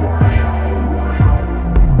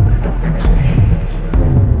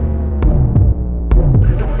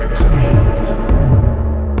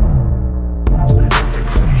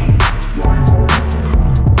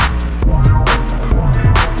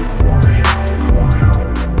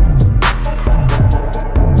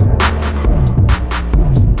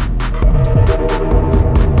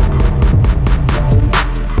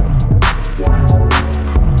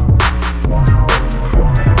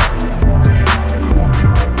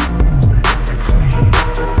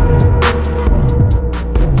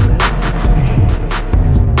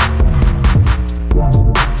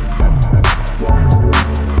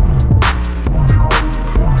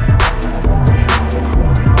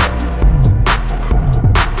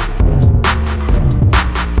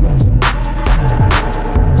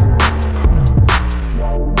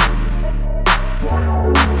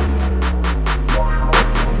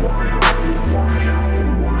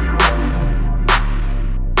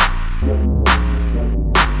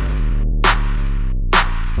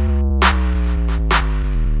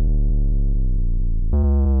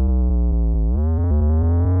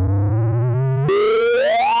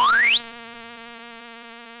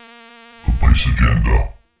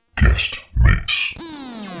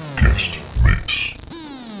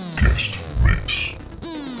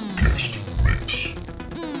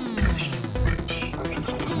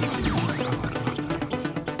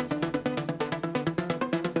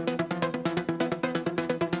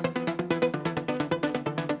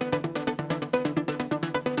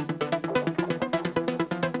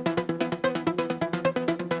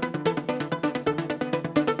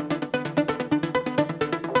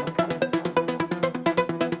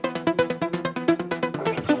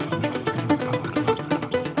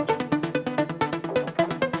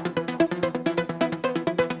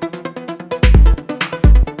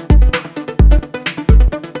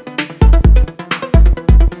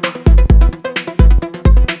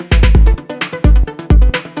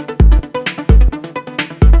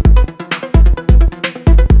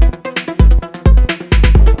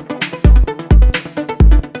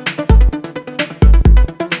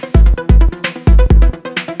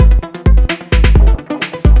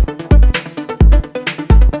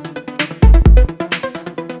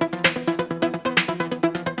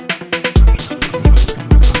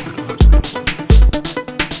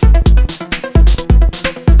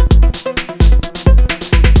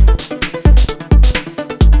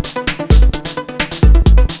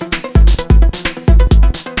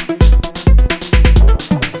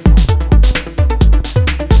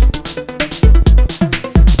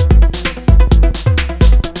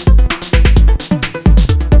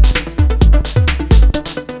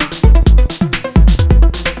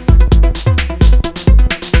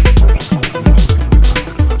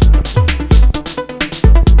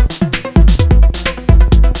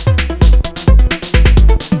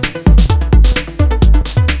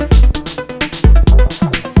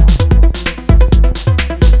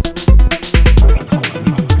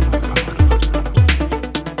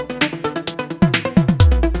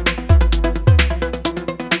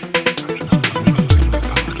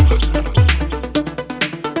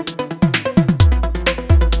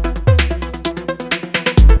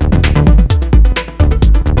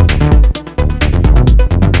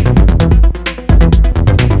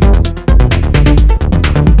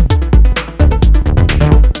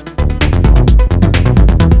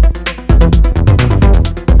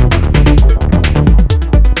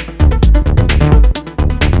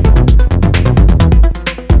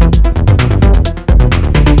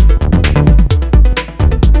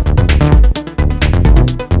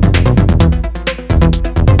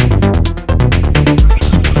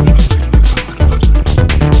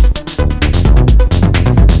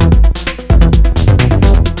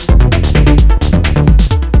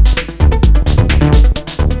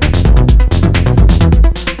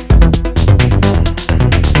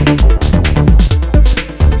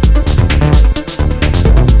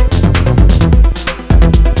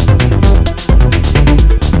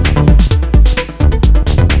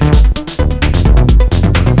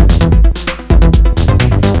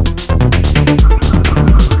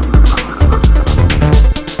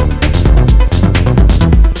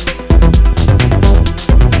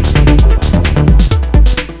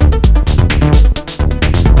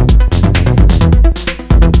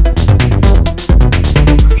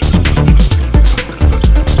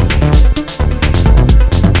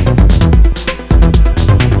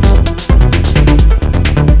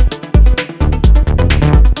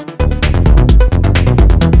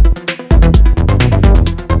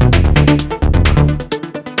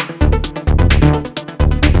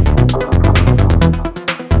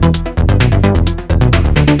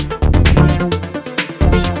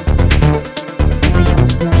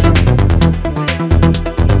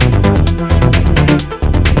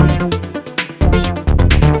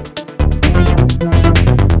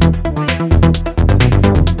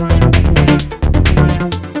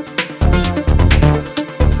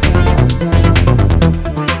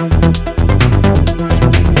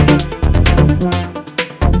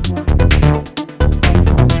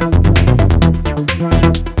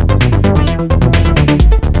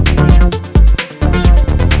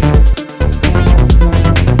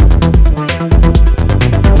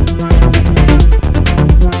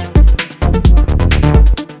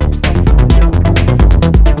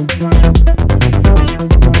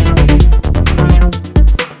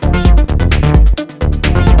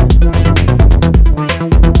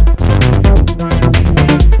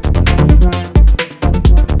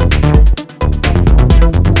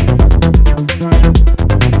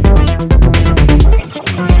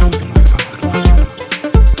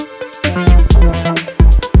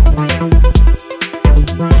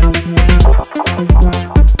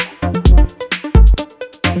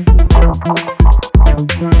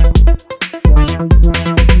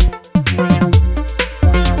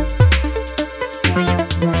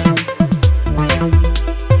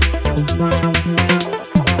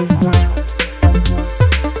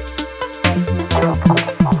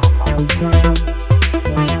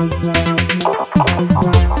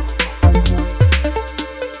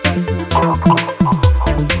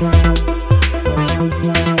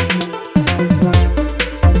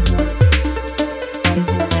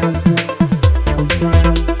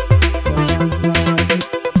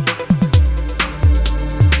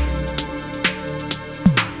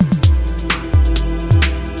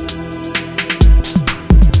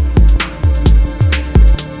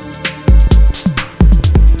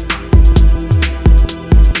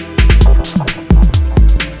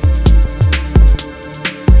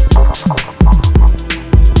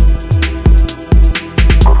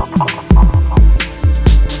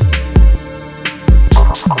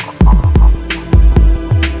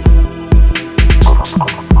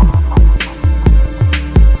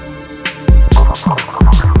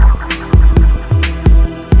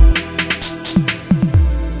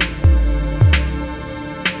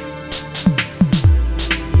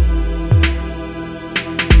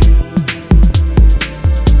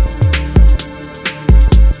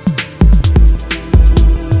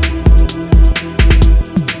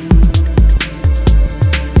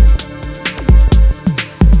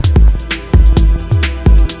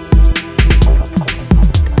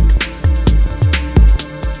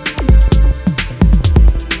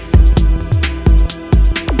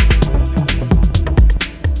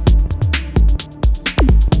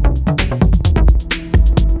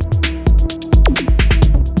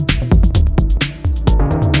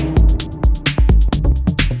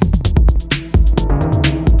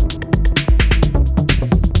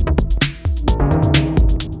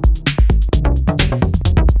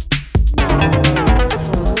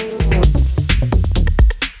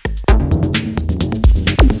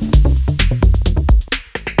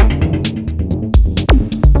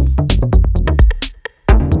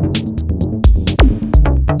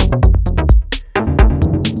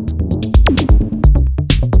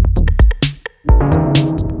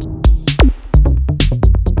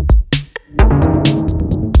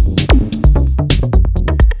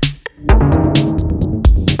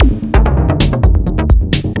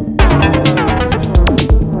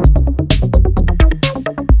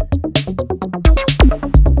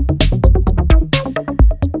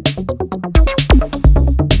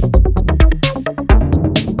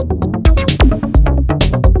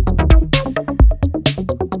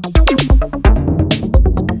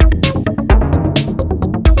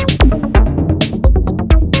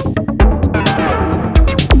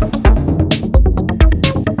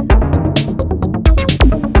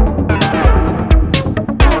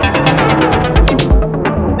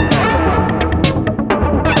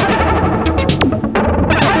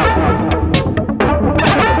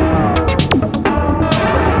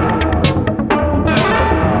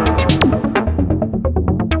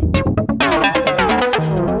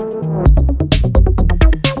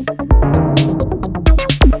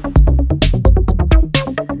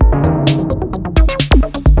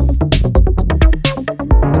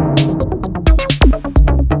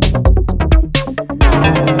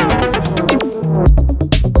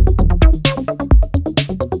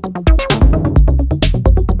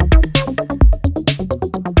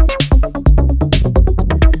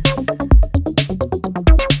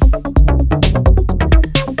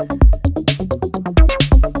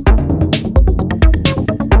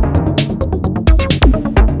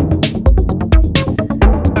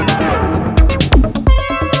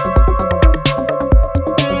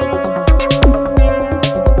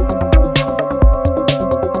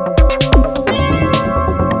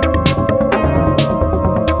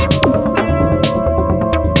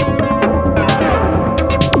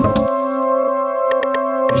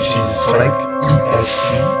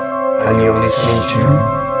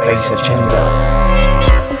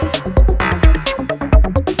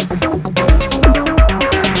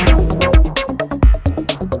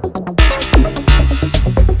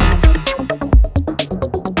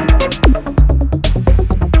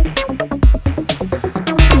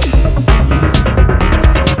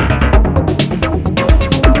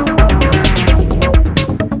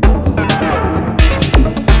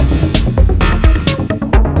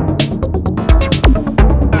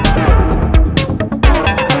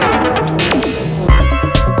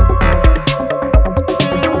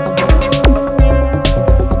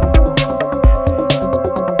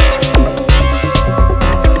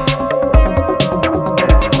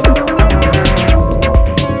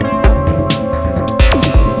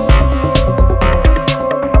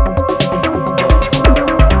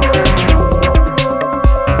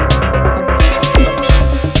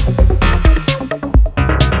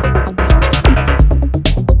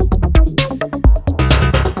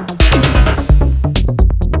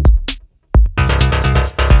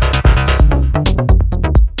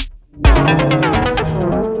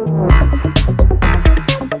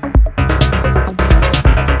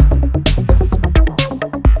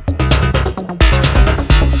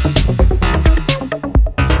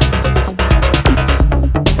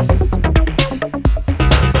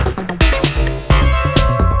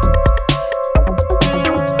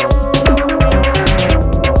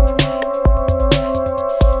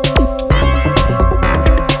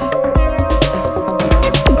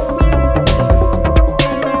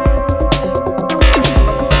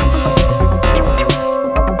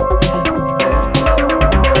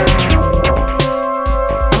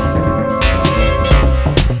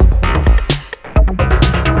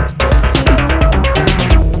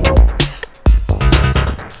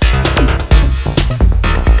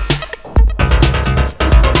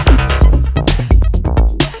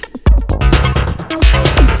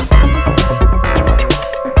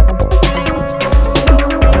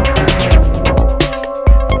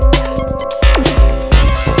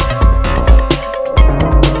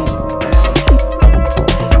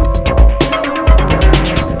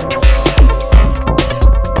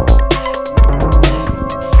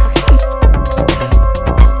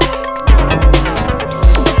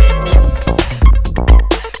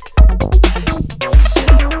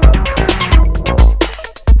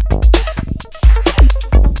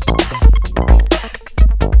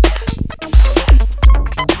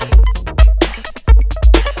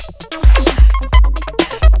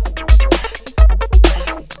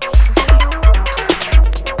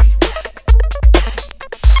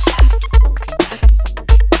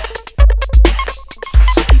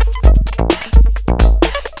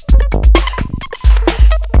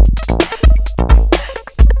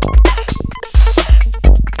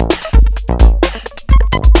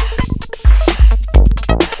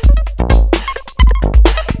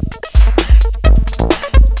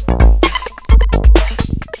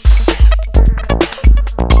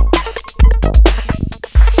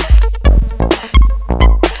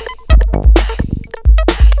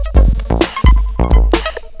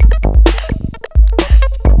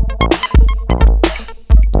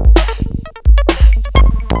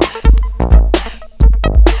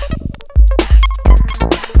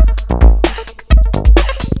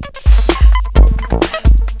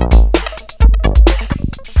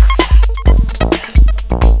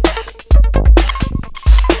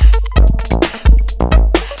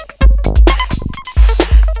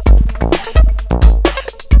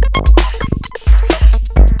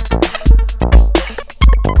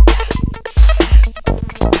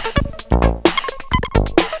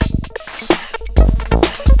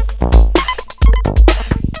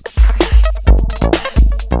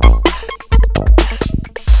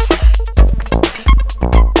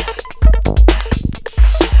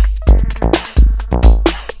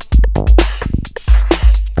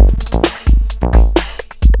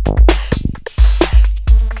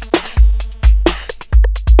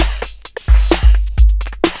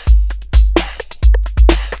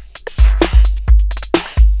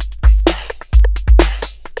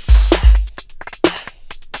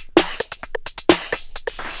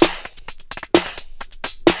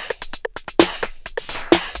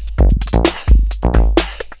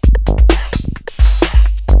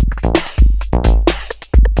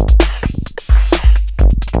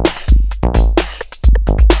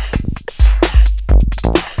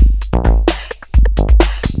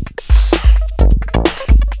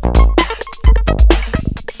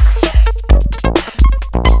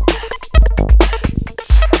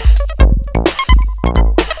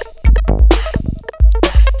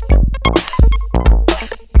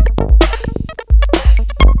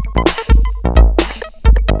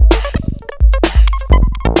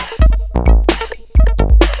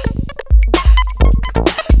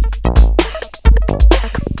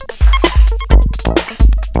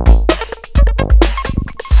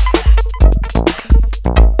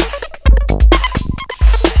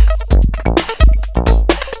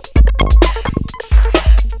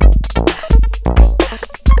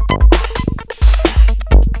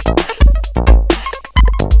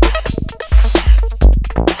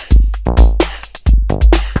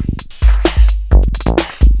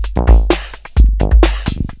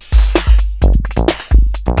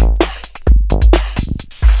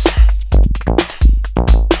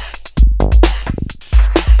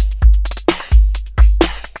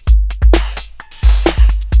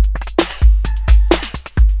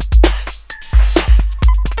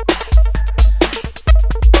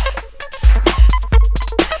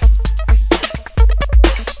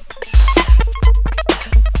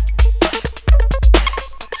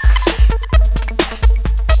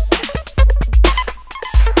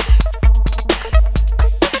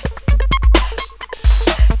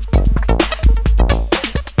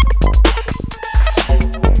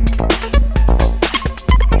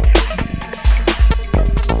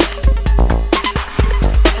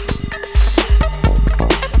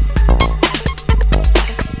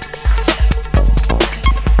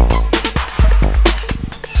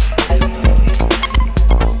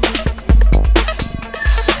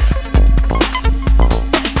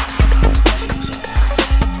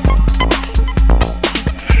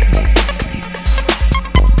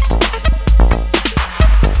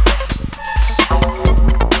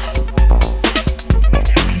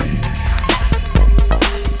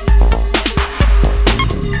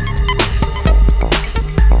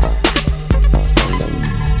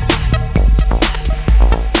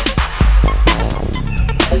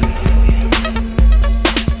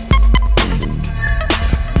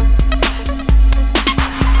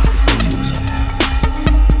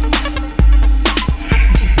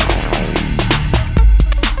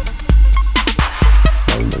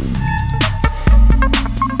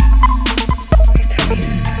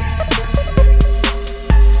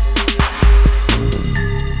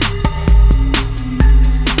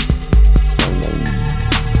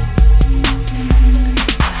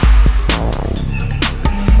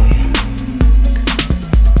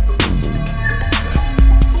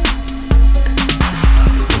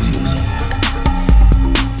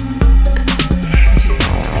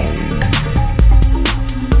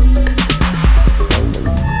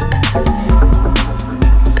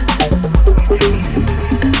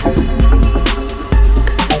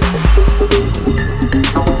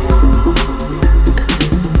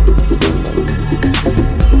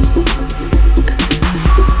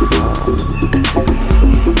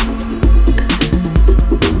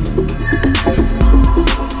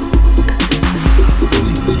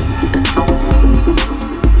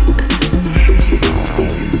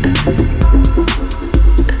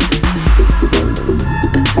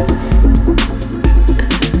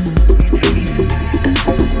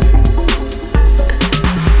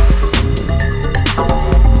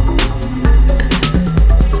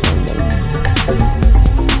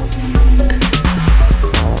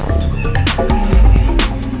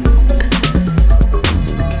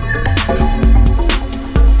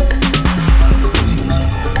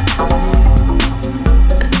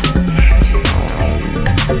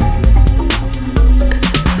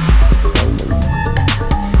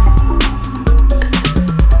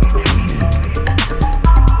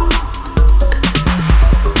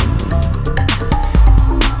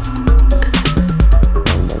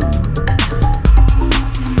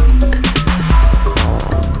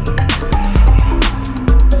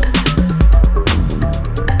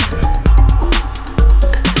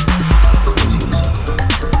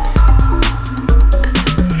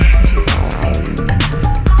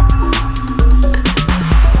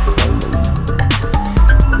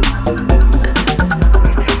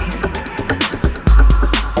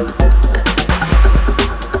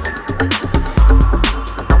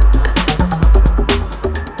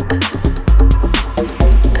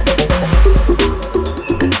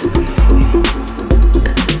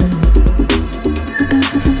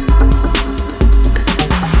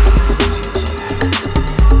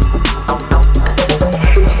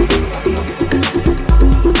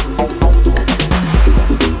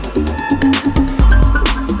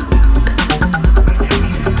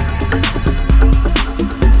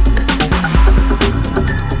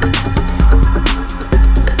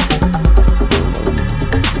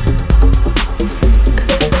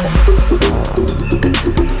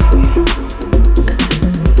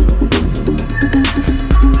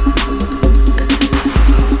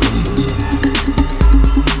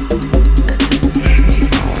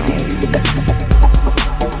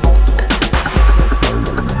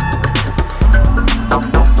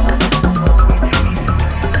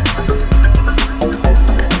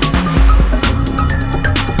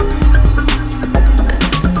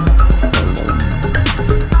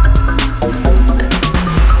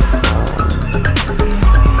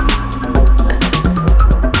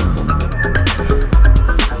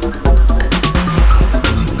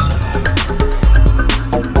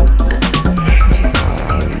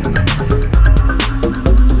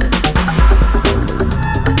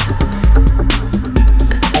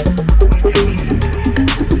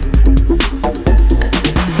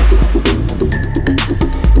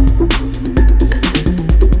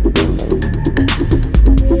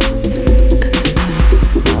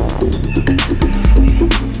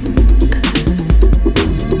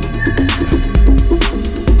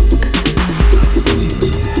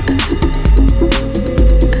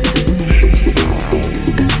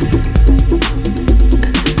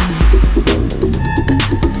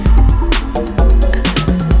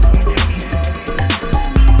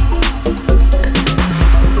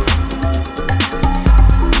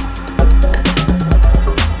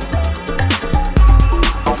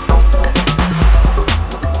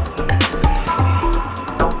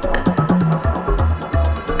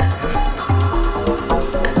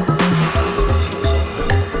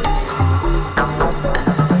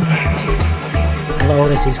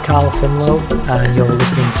 this is Carl Finlow, and you're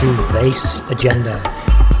listening to Bass Agenda.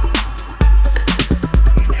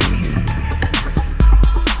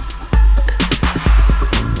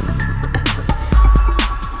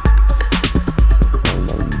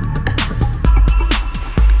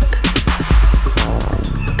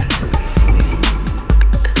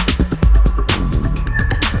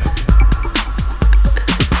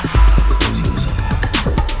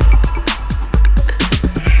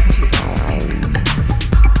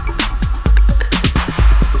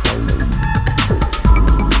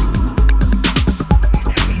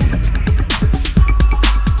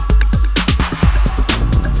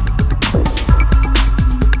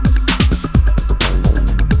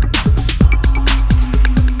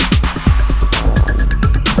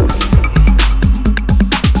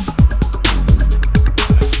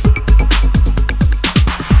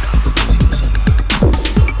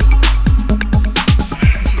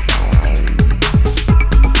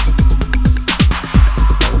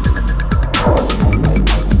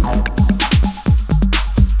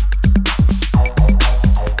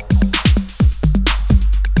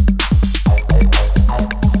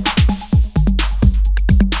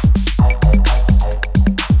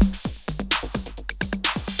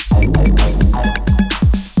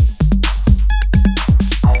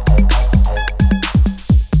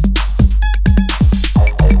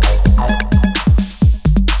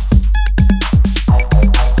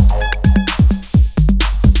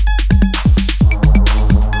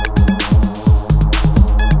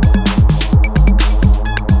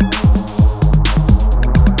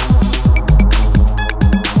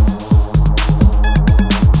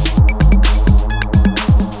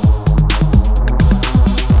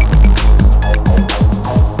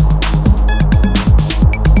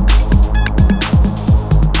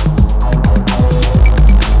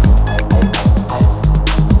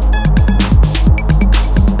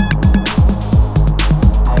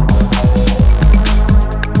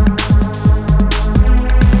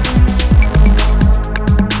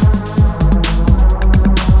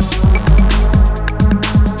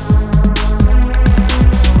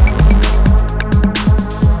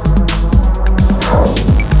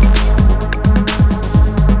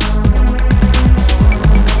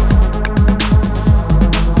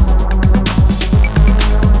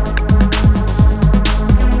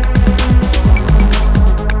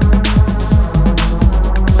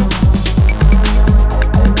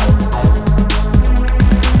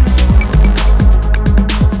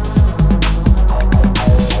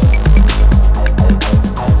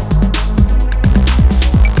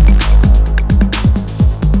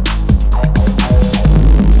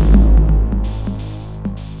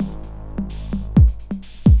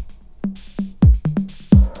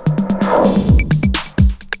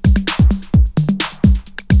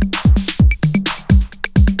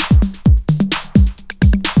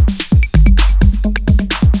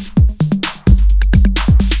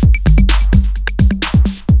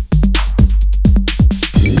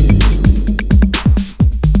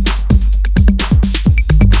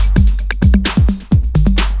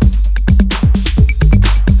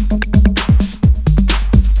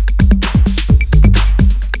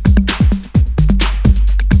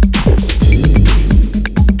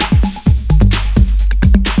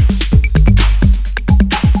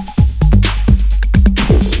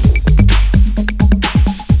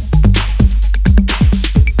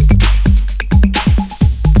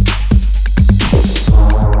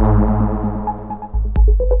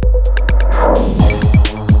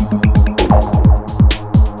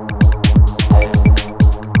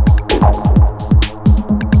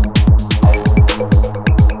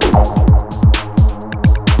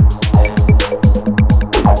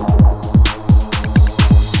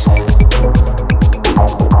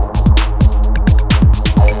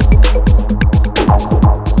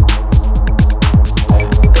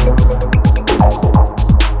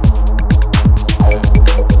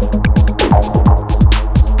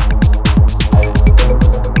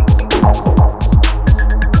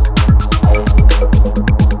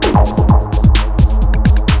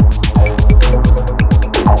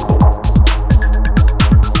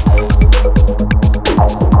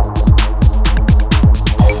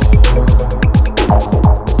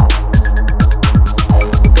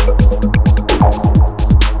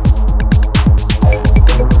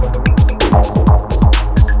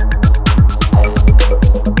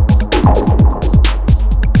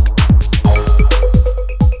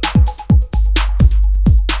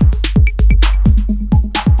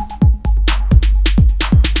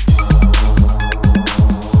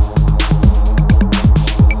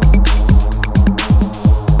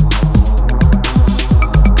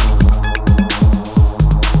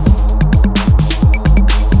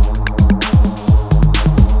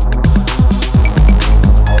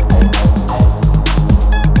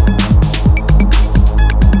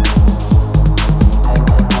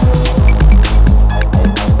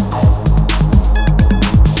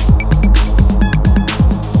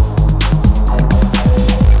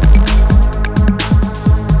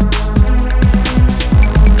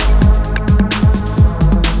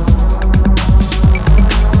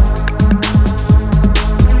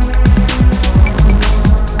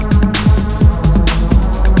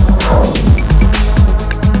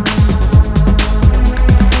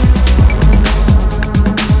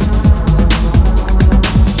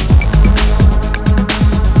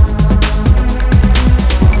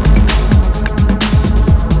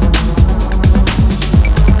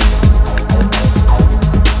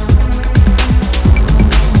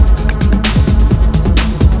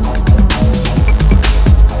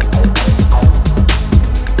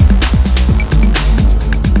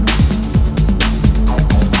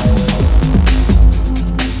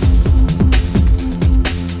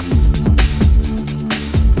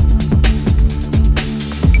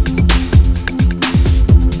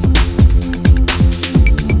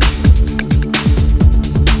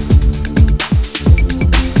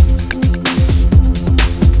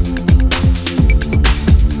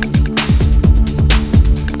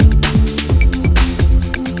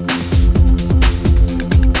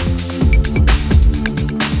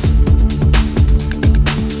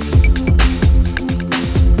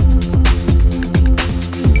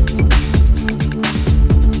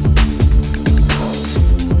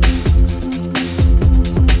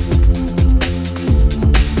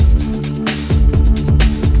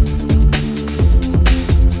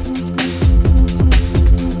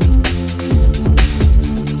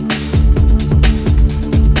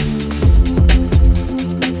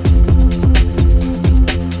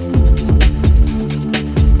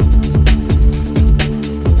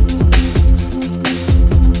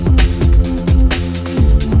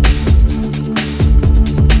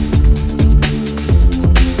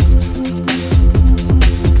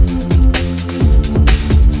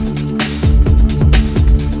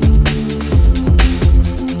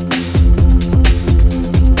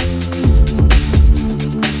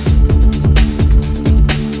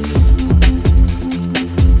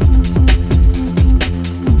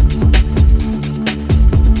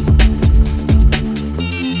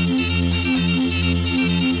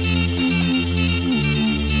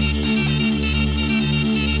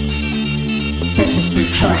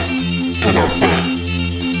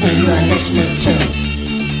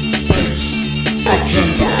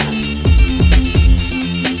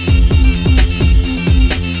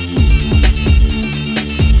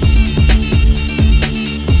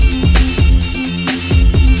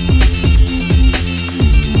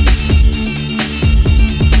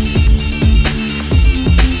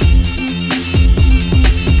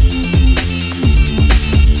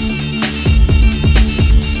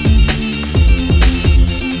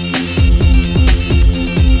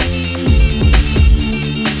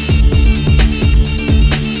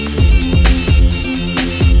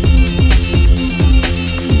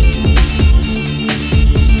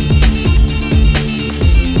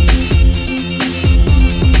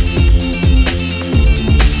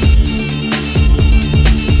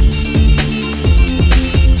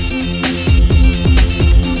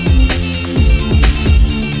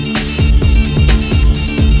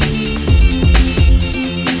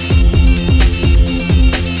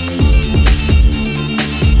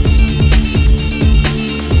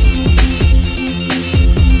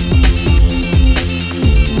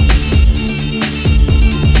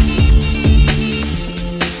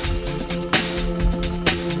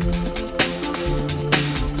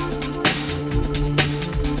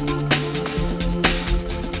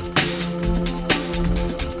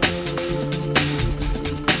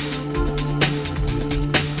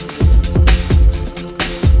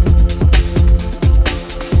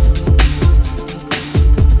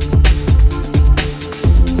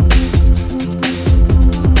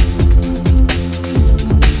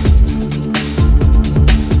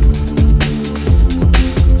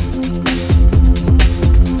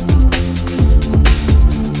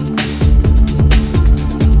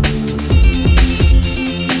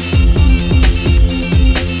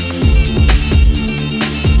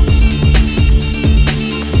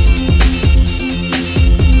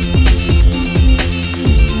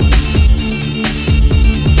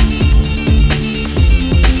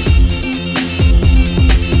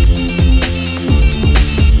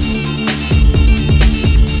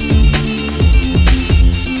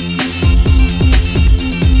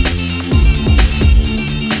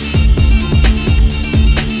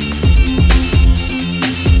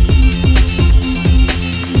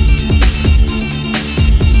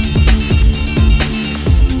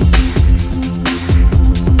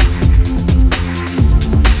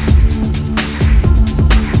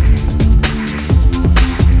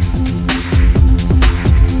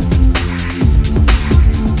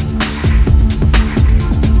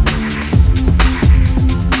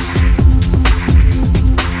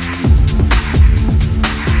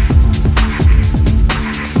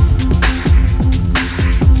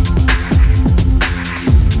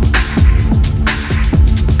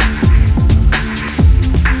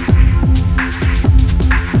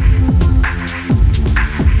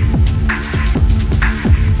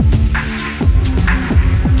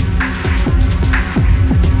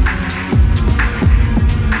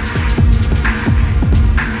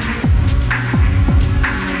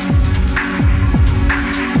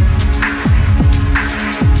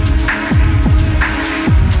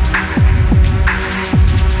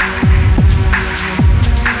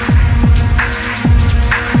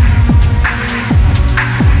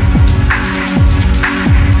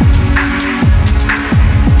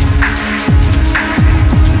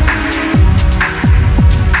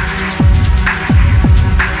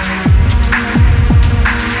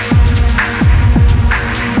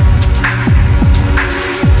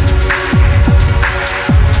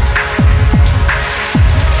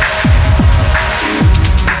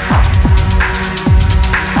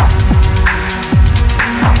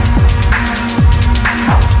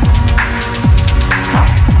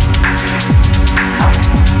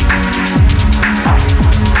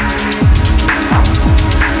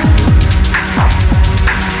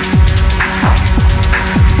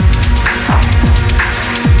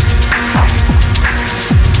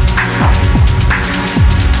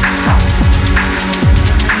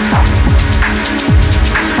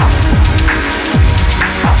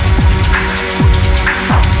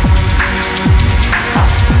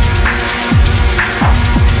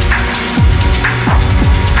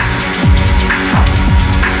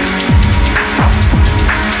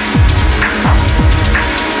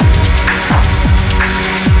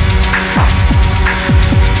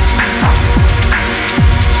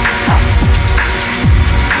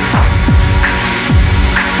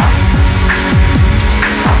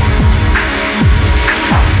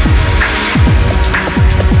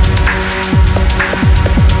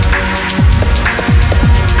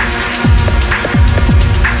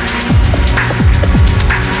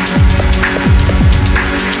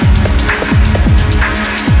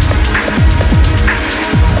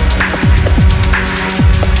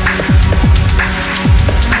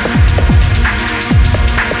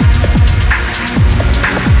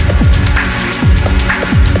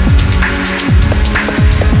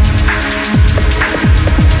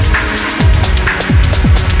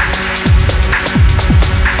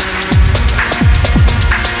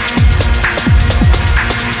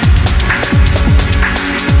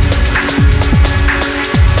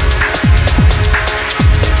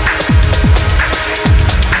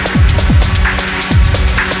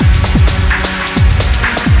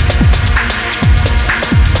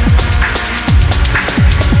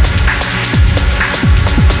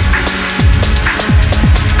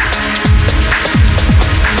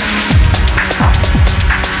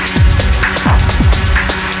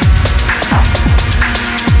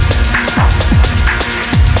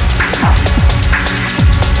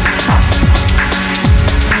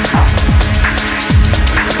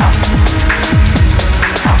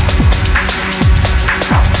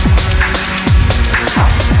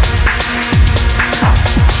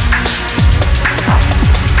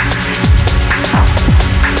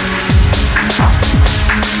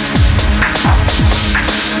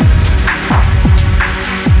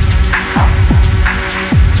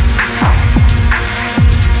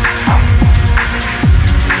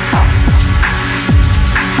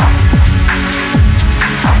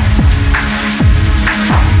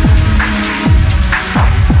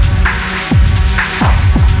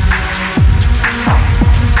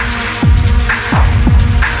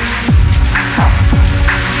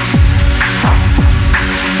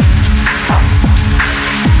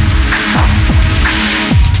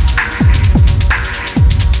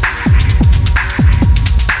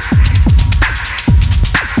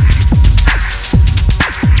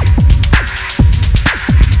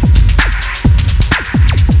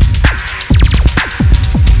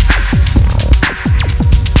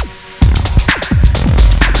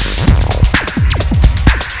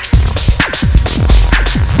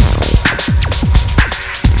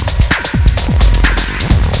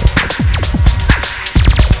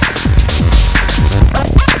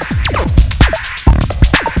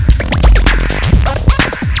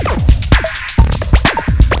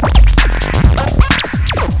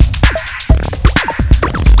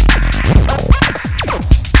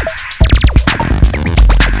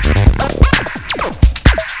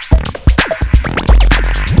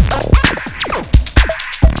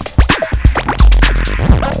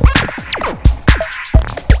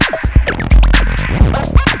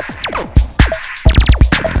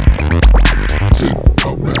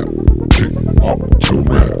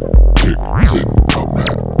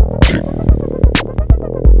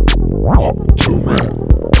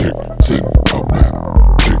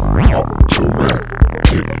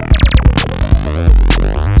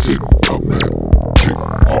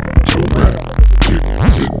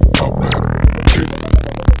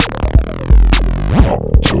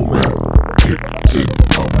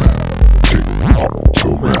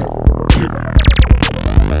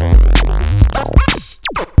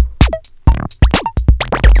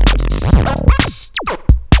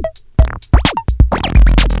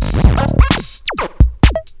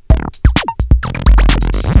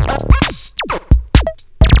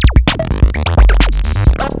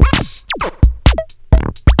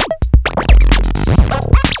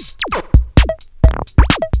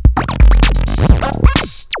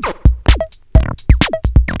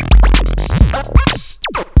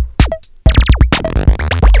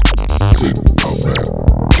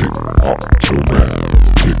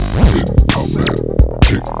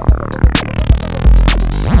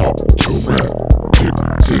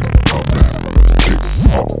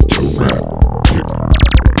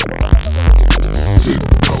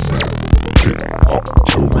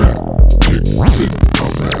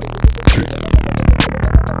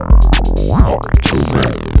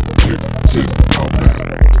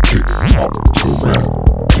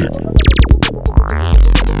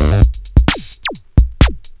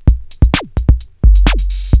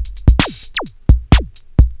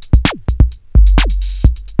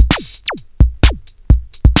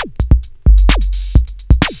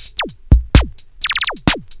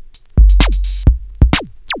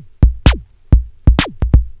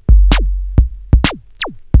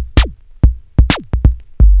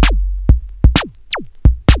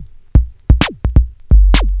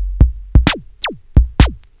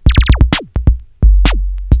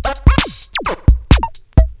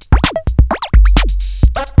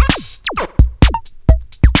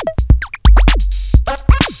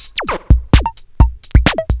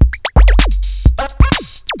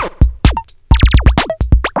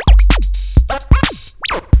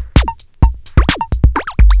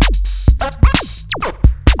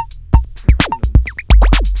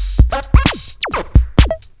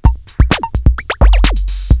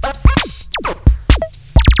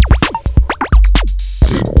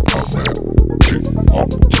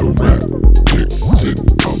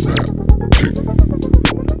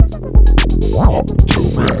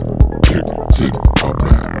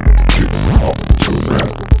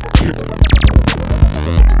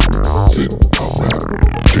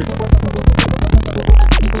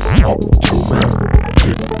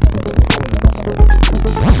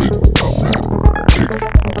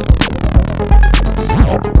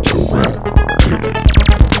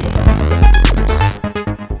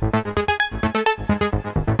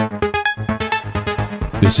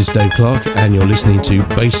 This is Dave Clark, and you're listening to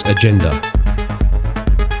Bass Agenda.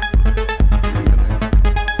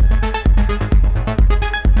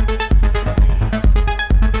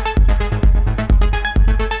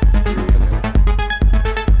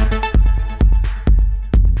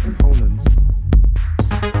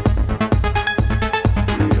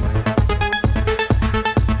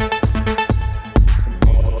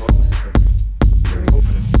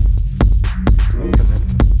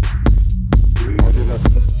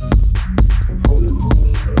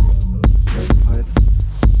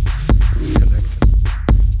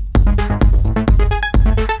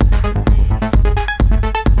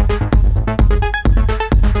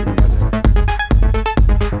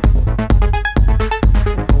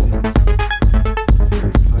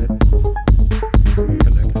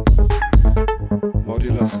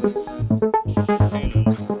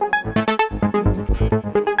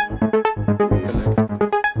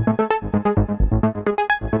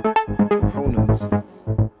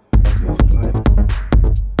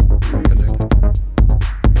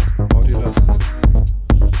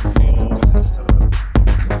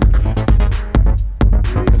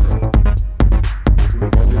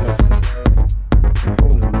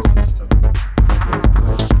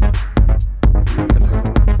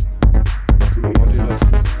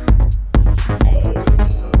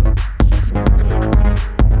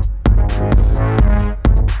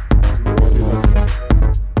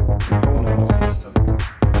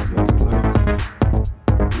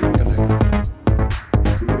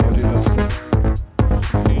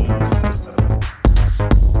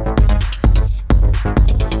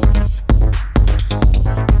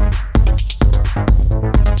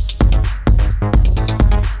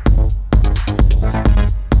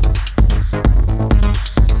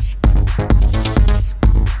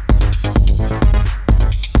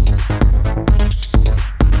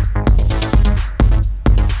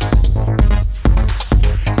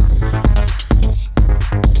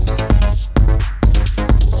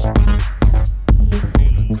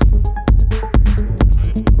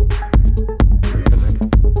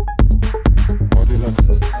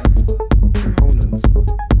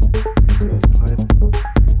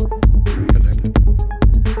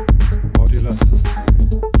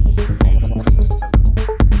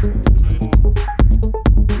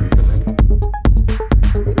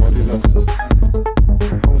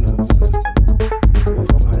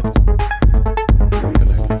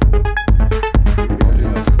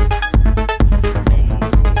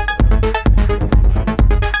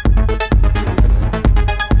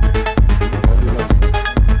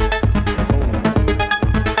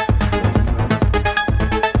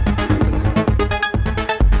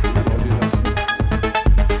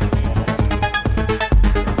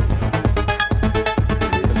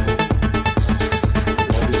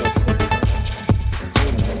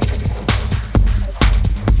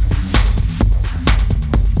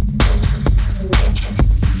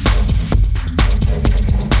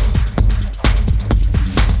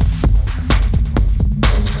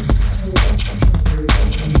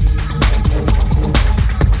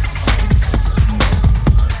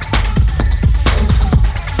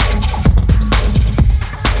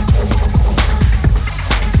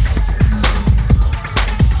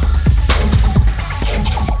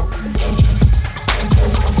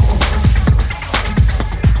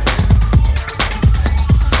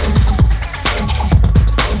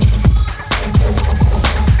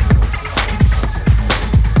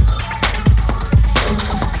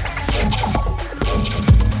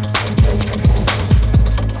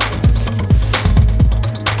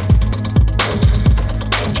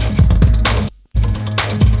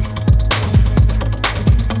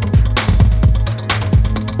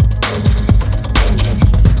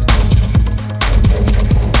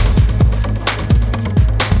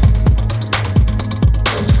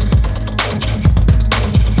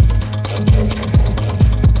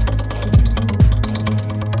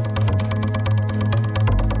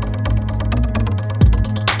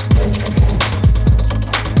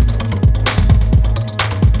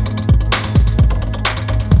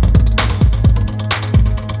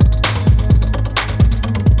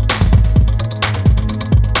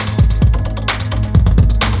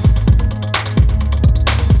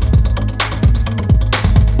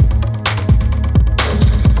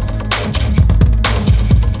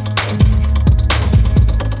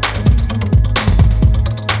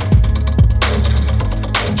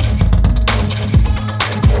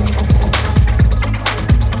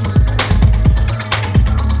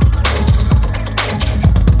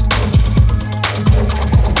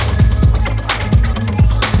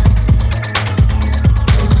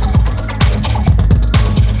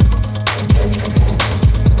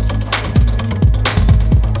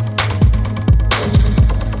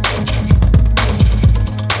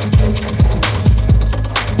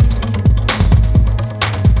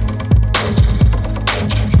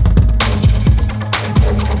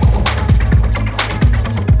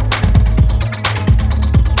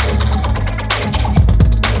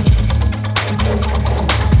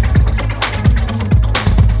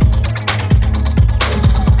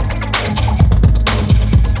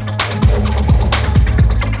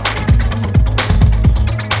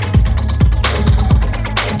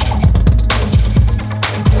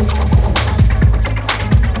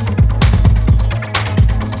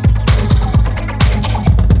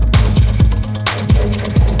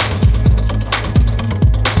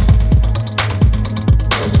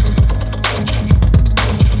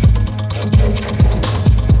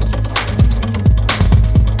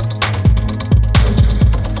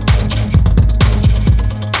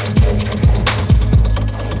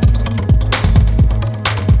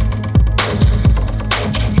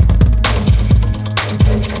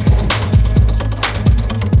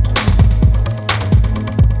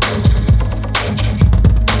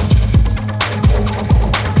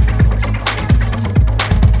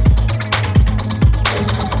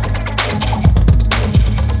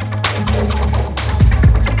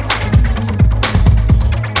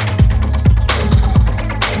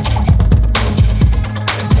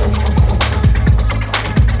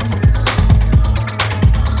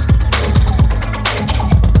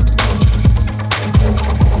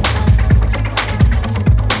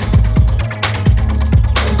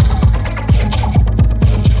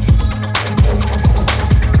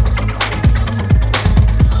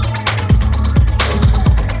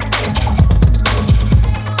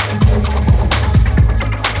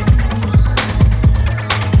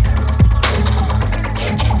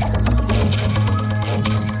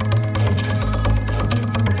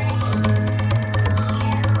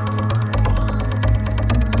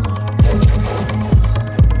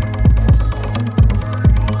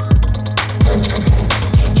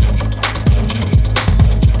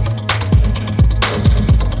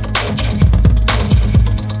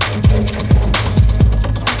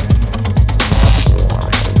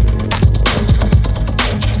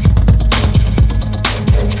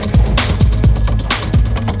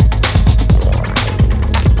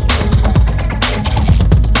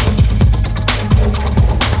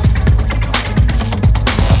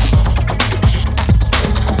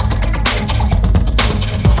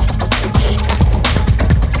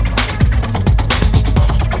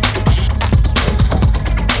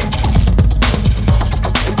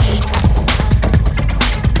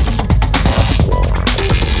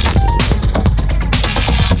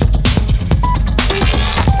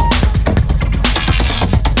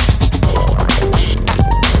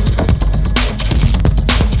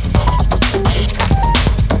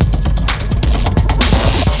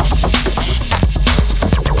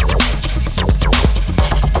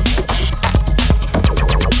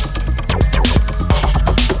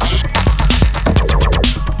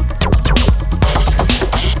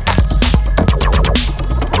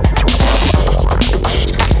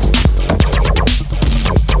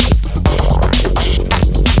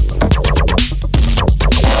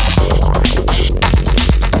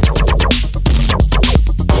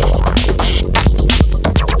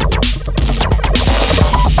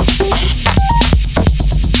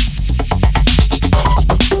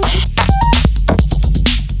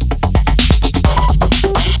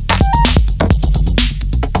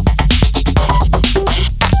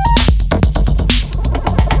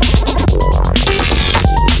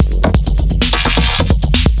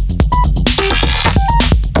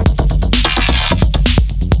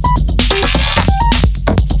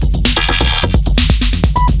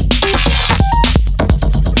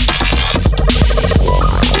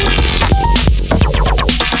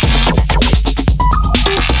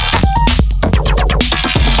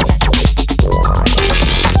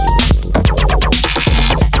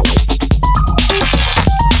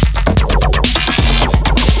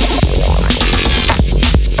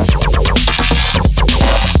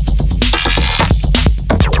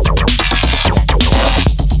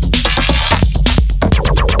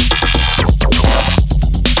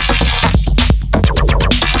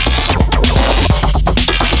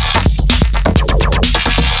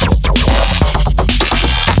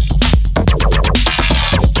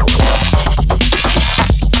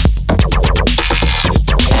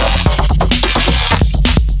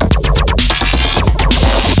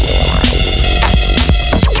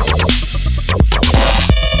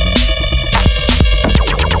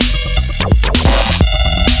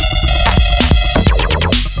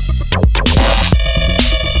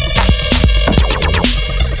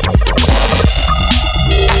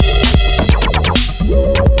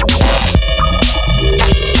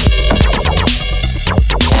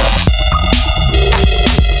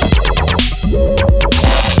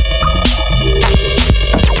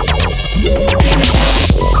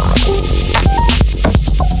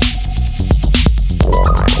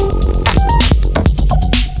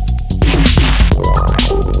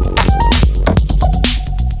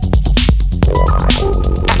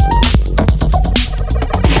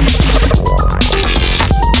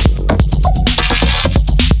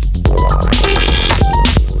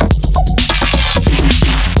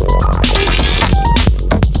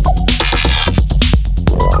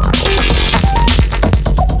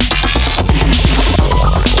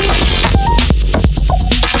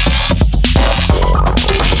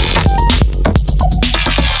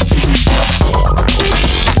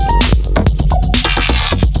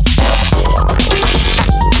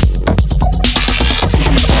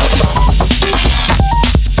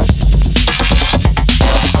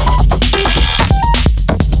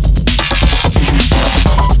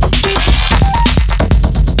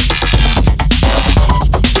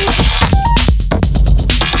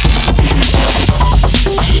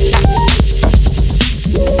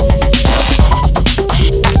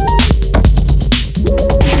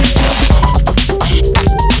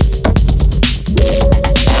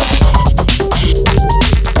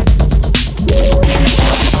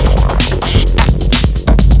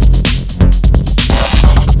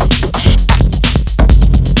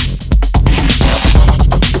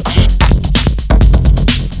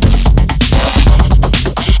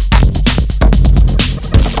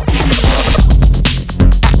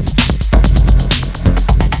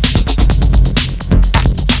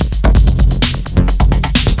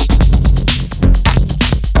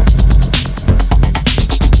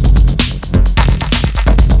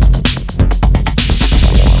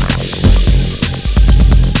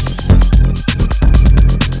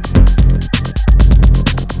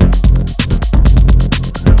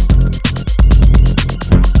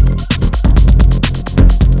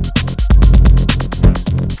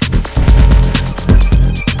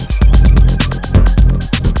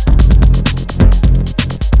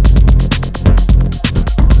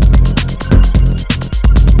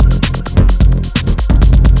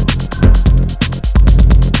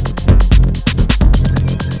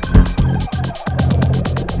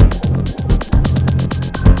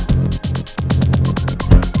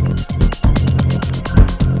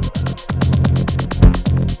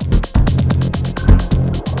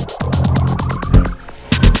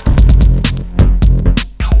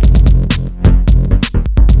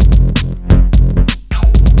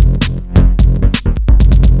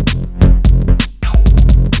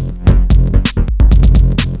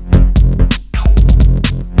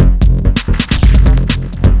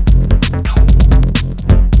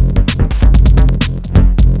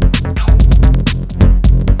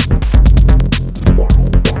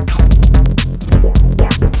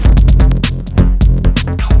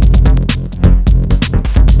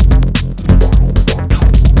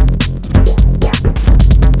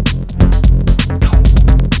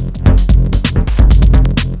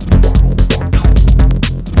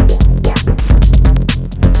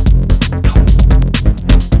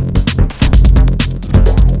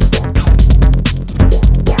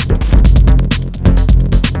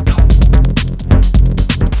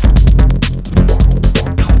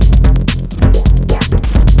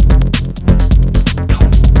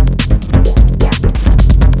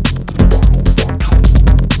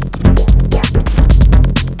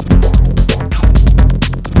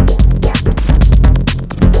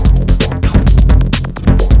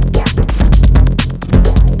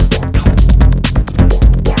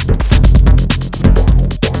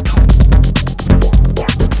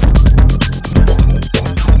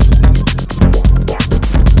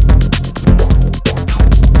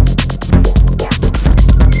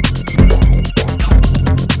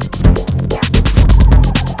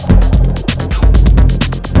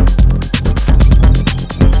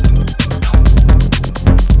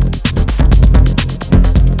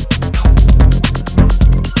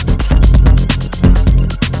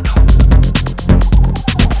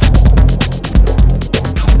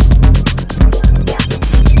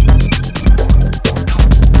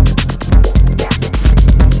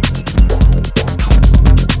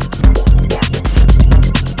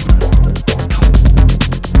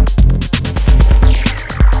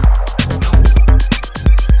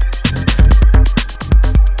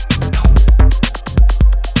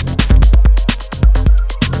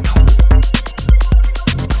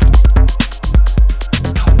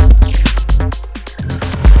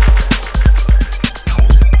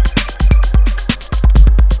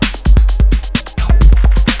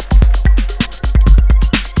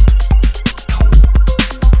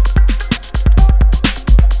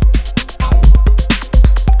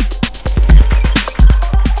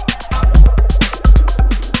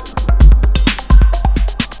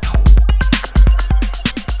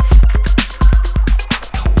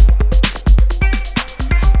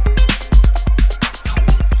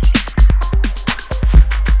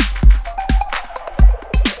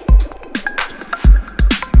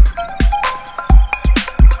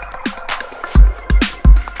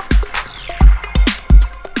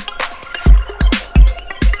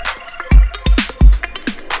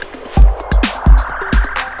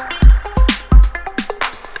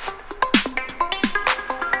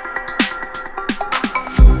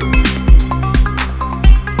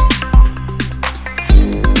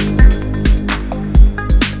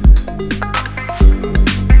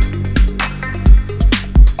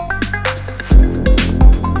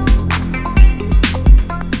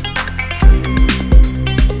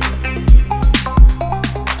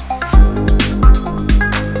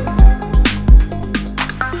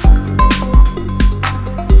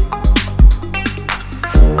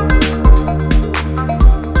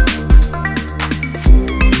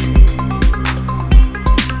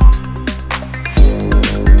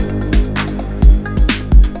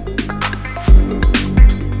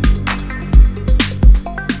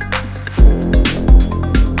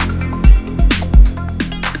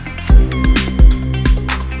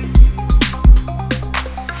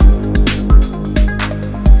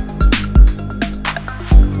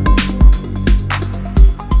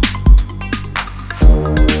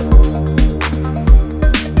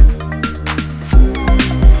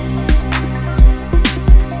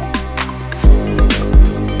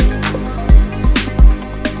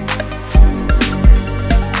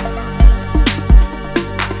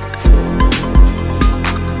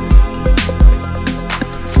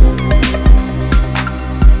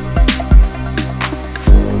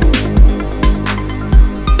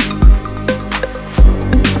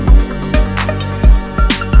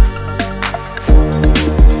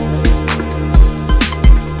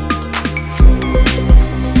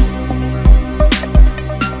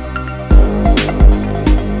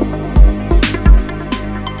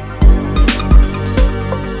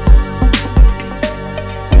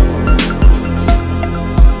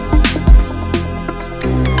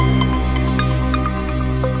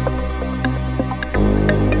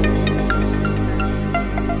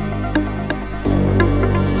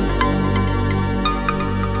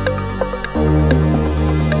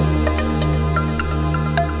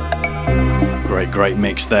 Great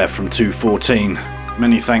mix there from 214.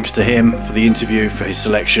 Many thanks to him for the interview, for his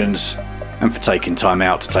selections, and for taking time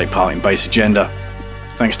out to take part in Bass Agenda.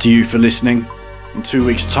 Thanks to you for listening. In 2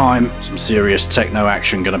 weeks' time, some serious techno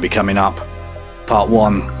action going to be coming up. Part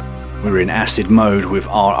 1, we're in acid mode with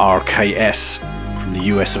RRKS from the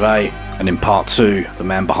US of A. And in part 2, the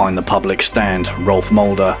man behind the public stand, Rolf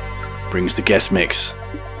Mulder, brings the guest mix.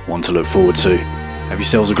 One to look forward to. Have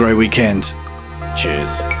yourselves a great weekend.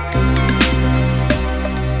 Cheers.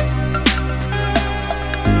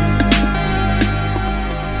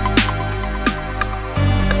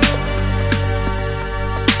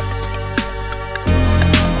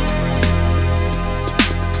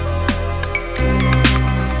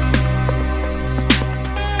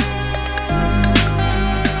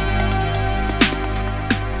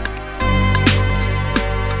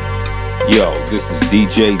 Yo, this is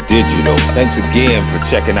DJ Digital. Thanks again for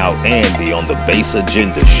checking out Andy on the Bass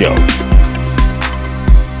Agenda Show.